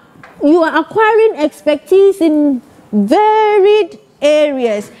 You are acquiring expertise in varied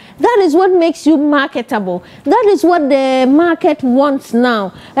areas. That is what makes you marketable. That is what the market wants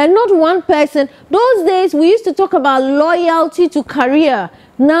now. And not one person. Those days we used to talk about loyalty to career.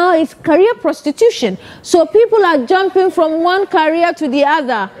 Now it's career prostitution. So people are jumping from one career to the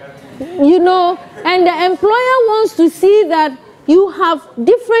other. You know, and the employer wants to see that you have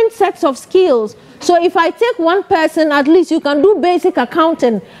different sets of skills. So if I take one person, at least you can do basic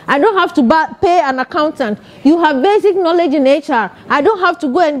accounting. I don't have to pay an accountant. You have basic knowledge in HR. I don't have to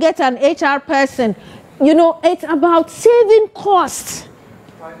go and get an HR person. You know, it's about saving costs.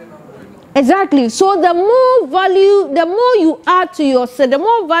 Exactly. So the more value, the more you add to yourself, the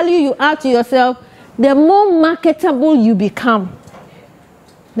more value you add to yourself, the more marketable you become.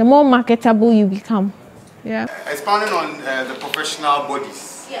 The more marketable you become. Yeah. Expanding on the professional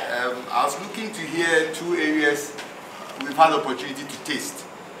bodies. Yeah. I was looking to hear 2 areas we've had the opportunity to taste.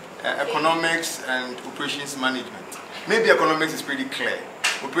 Economics and operations management. Maybe economics is pretty clear.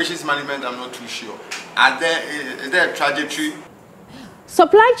 Operations management, I'm not too sure. Is there a trajectory?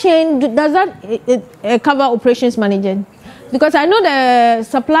 Supply chain, does that cover operations management? Because I know the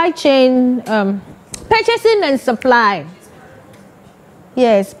supply chain, purchasing and supply.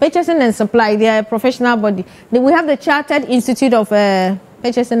 Yes, purchasing and supply, they are a professional body. We have the Chartered Institute of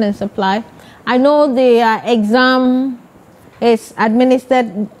Purchasing and Supply. I know the exam is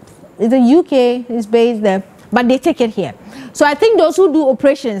administered, the UK is based there, but they take it here. So I think those who do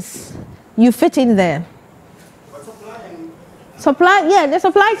operations, you fit in there. But supply, yeah, the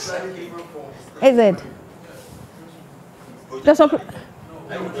supply. Is it? The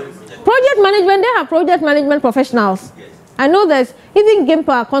project management, they have project management professionals. I know there's even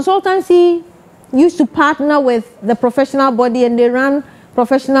GIMPA consultancy used to partner with the professional body, and they run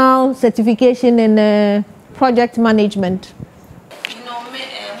professional certification in project management. You know,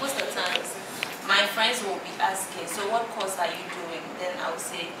 most of the times my friends will be asking, so what course are you doing? Then I will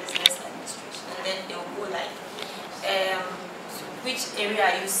say business administration, and then they will go like, which area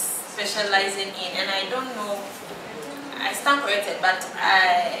are you specializing in? And I don't know, I stand corrected, but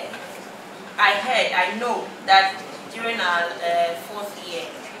I know that during our 4th year,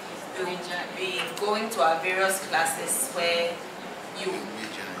 we will be going to our various classes where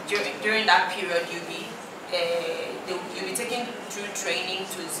during that period you'll be taken through training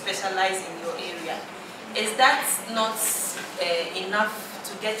to specialize in your area. Is that not enough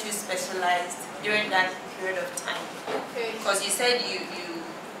to get you specialized during that period of time? Because you said you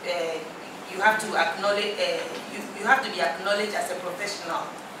have to acknowledge you have to be acknowledged as a professional.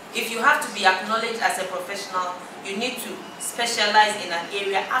 If you have to be acknowledged as a professional, you need to specialize in an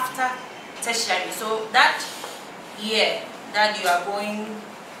area after tertiary. So that year that we are going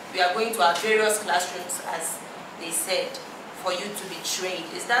to our various classrooms, as they said, for you to be trained.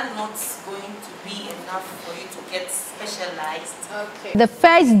 Is that not going to be enough for you to get specialized? Okay. The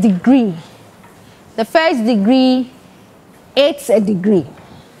first degree, it's a degree.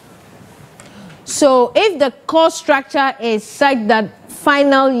 So if the course structure is such that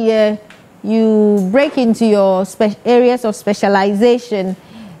final year you break into your areas of specialization,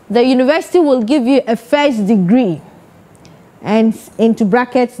 the university will give you a first degree, and into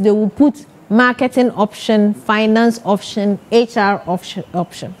brackets they will put marketing option, finance option, HR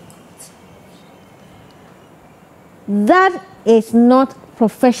option. That is not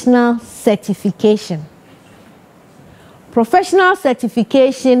professional certification. Professional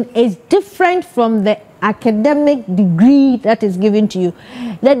certification is different from the academic degree that is given to you.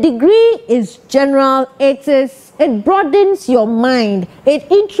 The degree is general. It broadens your mind. It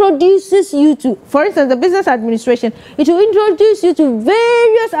introduces you to, for instance, the business administration. It will introduce you to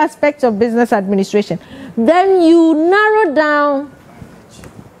various aspects of business administration. Then you narrow down.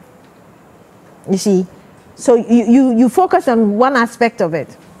 You see, so you focus on one aspect of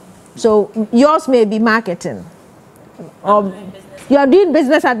it. So yours may be marketing. You are doing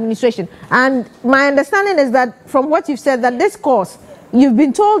business administration, and my understanding is that from what you've said, that this course you've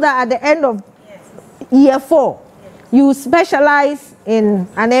been told that at the end of year 4, you specialize in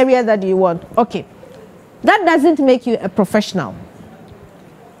an area that you want. Okay. That doesn't make you a professional.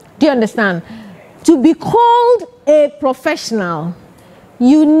 Do you understand? To be called a professional,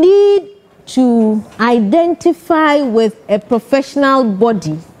 you need to identify with a professional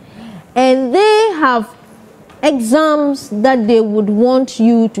body, and they have exams that they would want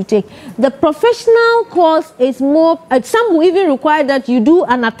you to take. The professional course is more, some will even require that you do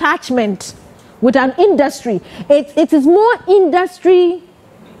an attachment with an industry. It is more industry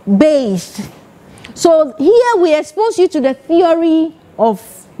based. So here we expose you to the theory of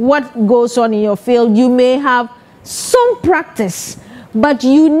what goes on in your field. You may have some practice, but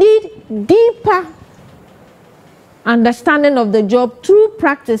you need deeper understanding of the job through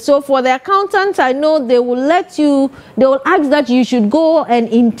practice. So for the accountants, I know they will ask that you should go and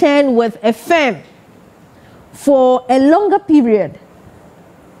intern with a firm for a longer period.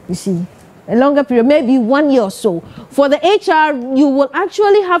 You see, a longer period, maybe 1 year or so. For the HR, you will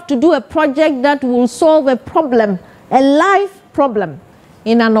actually have to do a project that will solve a problem, a life problem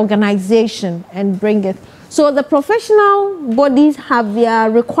in an organization, and bring it. So the professional bodies have their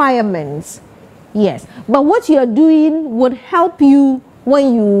requirements, yes. But what you're doing would help you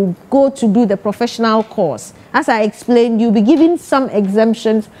when you go to do the professional course. As I explained, you'll be given some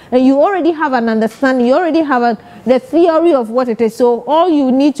exemptions, and you already have an understanding, you already have the theory of what it is. So all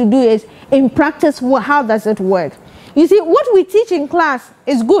you need to do is, in practice, how does it work? You see, what we teach in class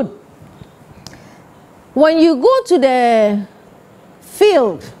is good. When you go to the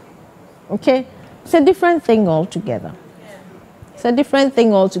field, okay, it's a different thing altogether. It's a different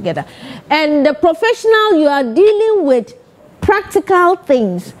thing altogether. And the professional, you are dealing with practical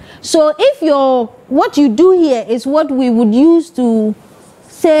things. So if what you do here is what we would use to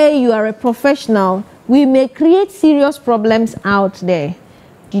say you are a professional, we may create serious problems out there.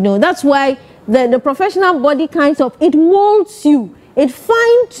 You know, that's why the professional body it molds you. It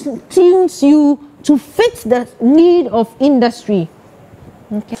fine-tunes you to fit the need of industry.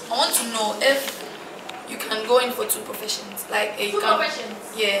 Okay. I want to know if you can go in for 2 professions. Like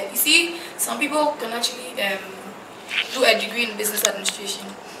professions? Yeah. You see, some people can actually do a degree in business administration,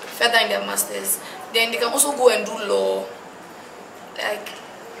 further in their masters. Then they can also go and do law, like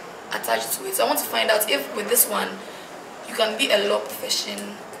attached to it. So I want to find out if with this one, you can be a law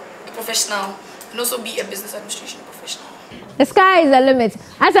professional, and also be a business administration professional. The sky is the limit.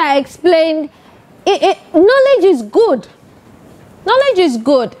 As I explained, knowledge is good. Knowledge is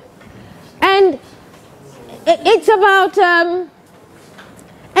good. And it's about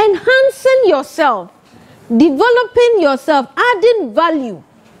enhancing yourself, developing yourself, adding value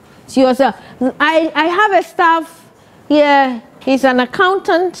to yourself. I have a staff here. He's an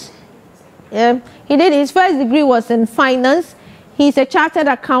accountant. His first degree was in finance. He's a chartered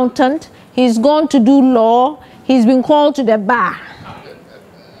accountant. He's gone to do law. He's been called to the bar.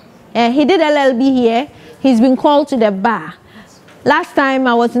 He did LLB here. He's been called to the bar. Last time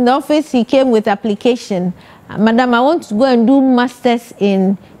I was in the office, he came with application. Madam, I want to go and do masters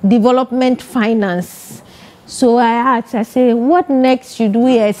in development finance. So I asked, I said, what next should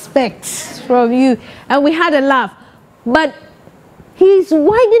we expect from you? And we had a laugh. But he's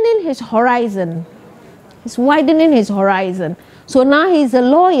widening his horizon. He's widening his horizon. So now he's a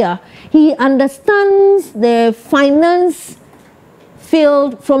lawyer. He understands the finance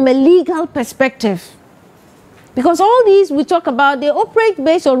field from a legal perspective. Because all these we talk about, they operate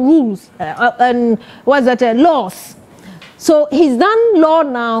based on rules and laws. So he's done law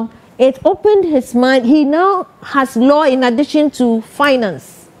now. It opened his mind. He now has law in addition to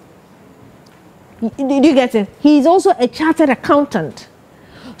finance. Did you get it? He's also a chartered accountant.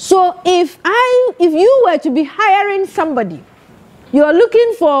 So if you were to be hiring somebody, you are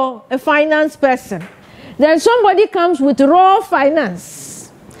looking for a finance person. Then somebody comes with raw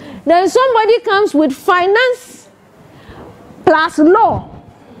finance. Then somebody comes with finance plus law.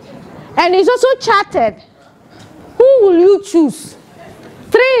 And he's also chartered. Who will you choose?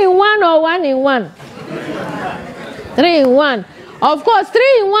 3 in 1 or 1 in 1? 3 in 1. Of course, 3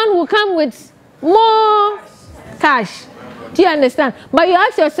 in 1 will come with more cash. Do you understand? But you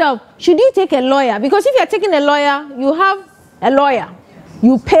ask yourself, should you take a lawyer? Because if you're taking a lawyer, you have a lawyer.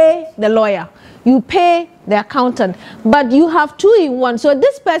 You pay the lawyer. You pay the accountant. But you have 2 in 1. So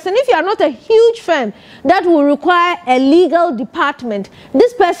this person, if you are not a huge firm that will require a legal department,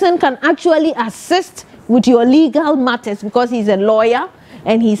 this person can actually assist with your legal matters because he's a lawyer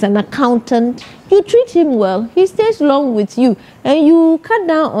and he's an accountant. You treat him well, he stays long with you, and you cut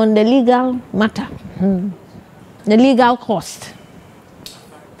down on the legal matter, the legal cost.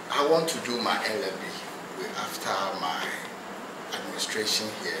 I want to do my LLB after my administration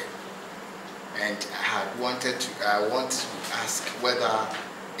here, and I want to ask whether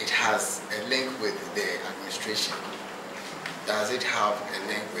it has a link with the administration. Does it have a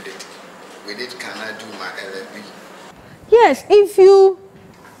link with it? With it, can I do my LLB? Yes, if you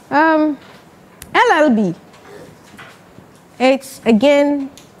LLB, it's again.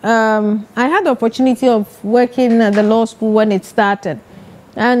 I had the opportunity of working at the law school when it started,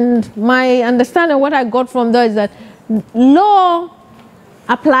 and my understanding, what I got from there, is that law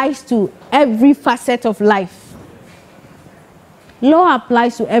applies to every facet of life. Law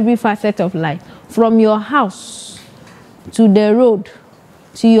applies to every facet of life, from your house to the road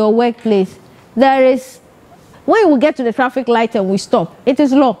to your workplace. There is, when we get to the traffic light and we stop, it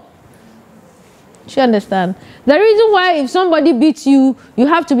is law. Do you understand? The reason why if somebody beats you, you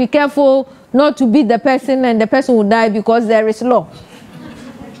have to be careful not to beat the person and the person will die, because there is law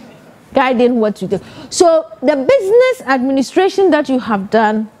guiding what you do. So the business administration that you have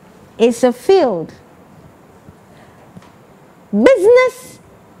done is a field. Business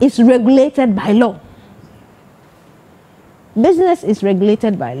is regulated by law. Business is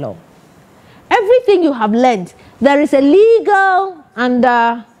regulated by law. Everything you have learned, there is a legal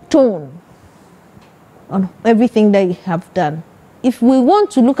undertone on everything that you have done. If we want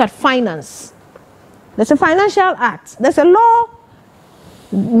to look at finance, there's a financial act. There's a law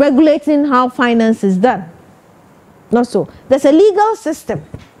regulating how finance is done. Not so. There's a legal system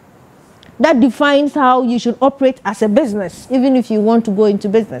that defines how you should operate as a business, even if you want to go into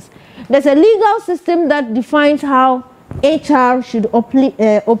business. There's a legal system that defines how HR should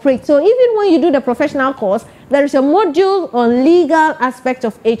operate. So even when you do the professional course, there is a module on legal aspect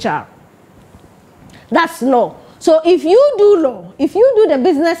of HR. That's law. So if you do law, if you do the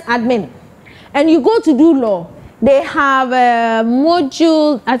business admin and you go to do law, they have a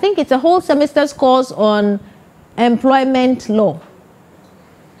module, I think it's a whole semester's course on employment law.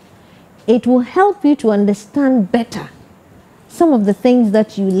 It will help you to understand better some of the things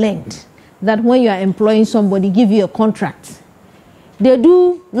that you learned, that when you are employing somebody, give you a contract. They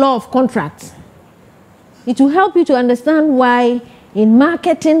do law of contracts. It will help you to understand why in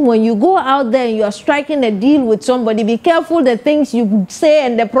marketing, when you go out there and you are striking a deal with somebody, be careful the things you say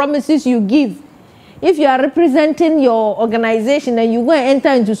and the promises you give. If you are representing your organization and you go and enter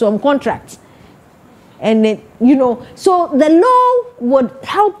into some contracts, and you know, so the law would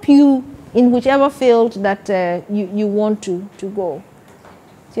help you in whichever field that you want to go.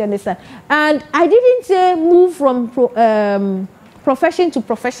 Do you understand? And I didn't say move from profession to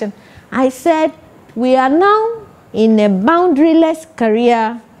profession. I said we are now in a boundaryless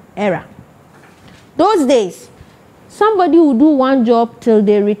career era. Those days, somebody would do one job till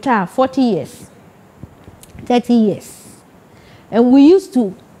they retire, 40 years, 30 years. And we used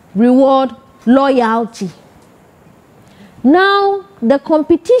to reward loyalty. Now, the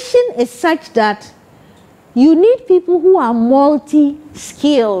competition is such that you need people who are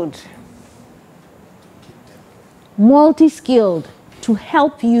multi-skilled to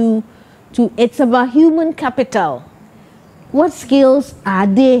help you to, it's about human capital. What skills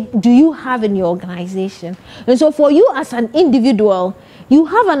do you have in your organization? And so for you as an individual, you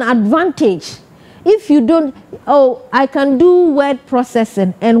have an advantage. If you don't, oh, I can do word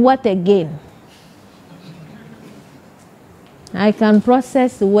processing, and what again? I can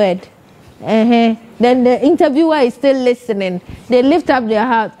process the word. Then the interviewer is still listening. They lift up their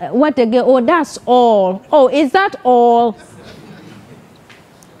heart. What again? Oh, that's all. Oh, is that all?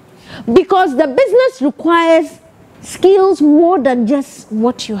 Because the business requires skills more than just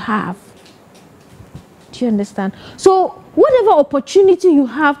what you have. Do you understand? So whatever opportunity you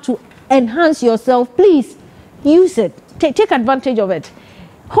have to enhance yourself, please use it. Take advantage of it.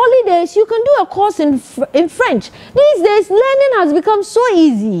 Holidays, you can do a course in French. These days, learning has become so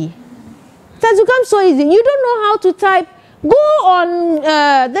easy. It has become so easy. You don't know how to type. Go on,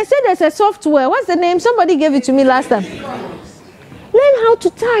 they say there's a software. What's the name? Somebody gave it to me last time. Learn how to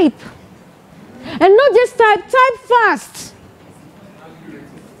type. And not just type fast.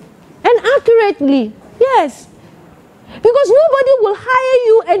 And accurately. Yes. Because nobody will hire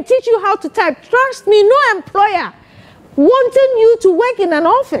you and teach you how to type. Trust me, no employer wanting you to work in an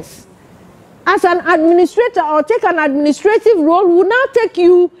office as an administrator or take an administrative role will now take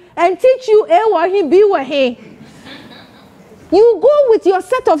you and teach you A wahi, B wahi. You go with your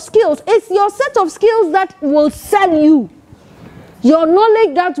set of skills. It's your set of skills that will sell you. Your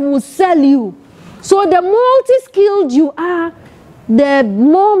knowledge that will sell you. So the multi-skilled you are, the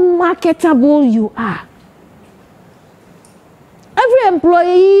more marketable you are. Every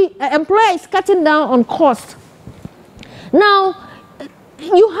employer is cutting down on cost. Now,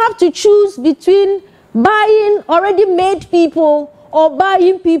 you have to choose between buying already made people or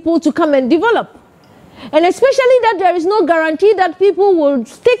buying people to come and develop. And especially that there is no guarantee that people will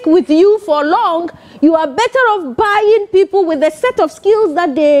stick with you for long, you are better off buying people with a set of skills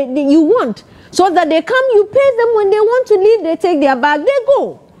that you want. So that they come, you pay them, when they want to leave, they take their bag, they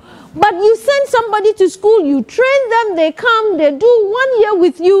go. But you send somebody to school, you train them, they come, they do 1 year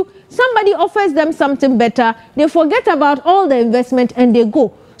with you, somebody offers them something better, they forget about all the investment and they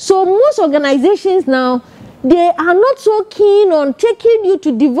go. So most organizations now, they are not so keen on taking you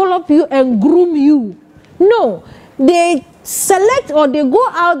to develop you and groom you. No, they select or they go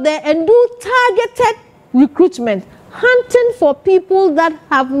out there and do targeted recruitment, hunting for people that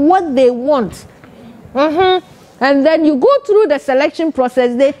have what they want. And then you go through the selection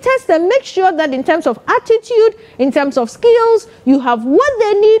process, they test and make sure that in terms of attitude, in terms of skills, you have what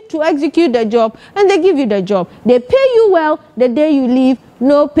they need to execute the job, and they give you the job. They pay you well, the day you leave,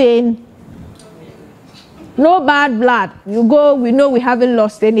 no pain, no bad blood. You go, we know we haven't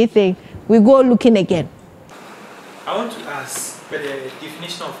lost anything, we go looking again. I want to ask for the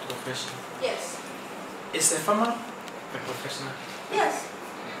definition of profession. Yes. Is a farmer a professional? Yes.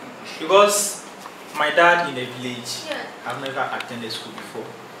 Because my dad in the village, Yeah. I've never attended school before,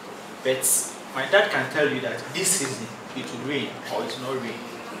 but my dad can tell you that this season it will rain or it will not rain,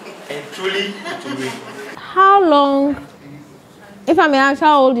 and truly it will rain. How long, if I may ask,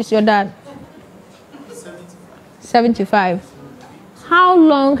 how old is your dad? 75. How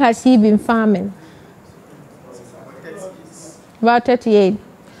long has he been farming? About 38.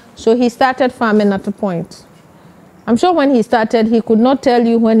 So he started farming at a point. I'm sure when he started, he could not tell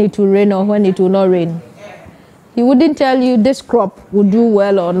you when it will rain or when it will not rain. He wouldn't tell you this crop will do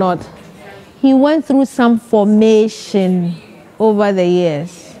well or not. He went through some formation over the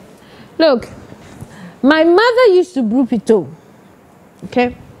years. Look, my mother used to brew pito.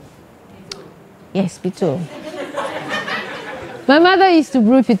 Okay? Yes, pito. My mother used to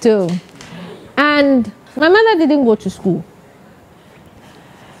brew pito. And my mother didn't go to school.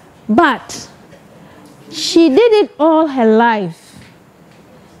 But she did it all her life.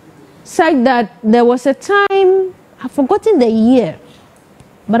 Such that there was a time, I've forgotten the year,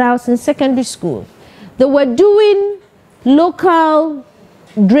 but I was in secondary school. They were doing local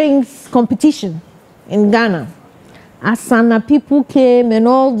drinks competition in Ghana. Asana people came and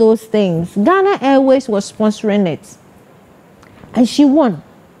all those things. Ghana Airways was sponsoring it. And she won.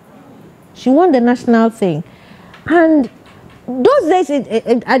 She won the national thing. And those days,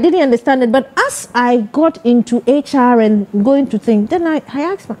 I didn't understand it, but as I got into HR and going to think, then I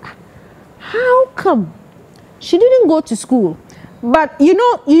asked her, how come she didn't go to school? But you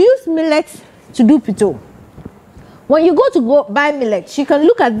know, you use millet to do pito. When you go buy millet, she can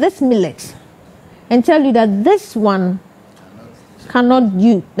look at this millet and tell you that this one cannot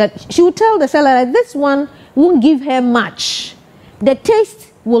use. That she will tell the seller that this one won't give her much. The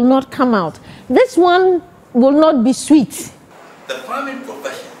taste will not come out. This one will not be sweet. The farming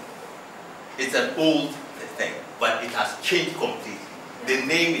profession is an old thing, but it has changed completely. The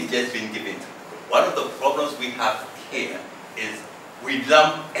name is just being given to it. One of the problems we have here is we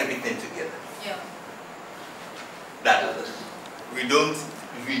lump everything together. Yeah. That we don't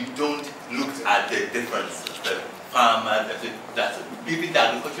look at the difference. The farmer, even the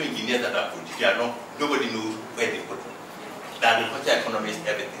agricultural engineers that are producing, nobody knows where they put them. The agricultural economists,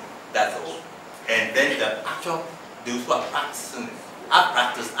 everything. That's all. And then the actual, those who are practicing it,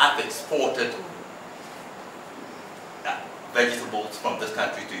 have exported vegetables from this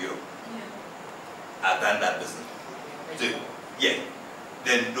country to Europe. Yeah. I've done that business. So, yeah,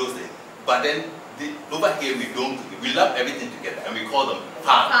 then those things. But then over here we lump everything together and we call them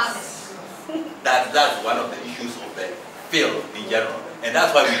farmers. That's one of the issues of the field in general. And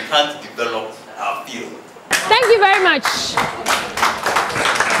that's why we can't develop our field. Thank you very much.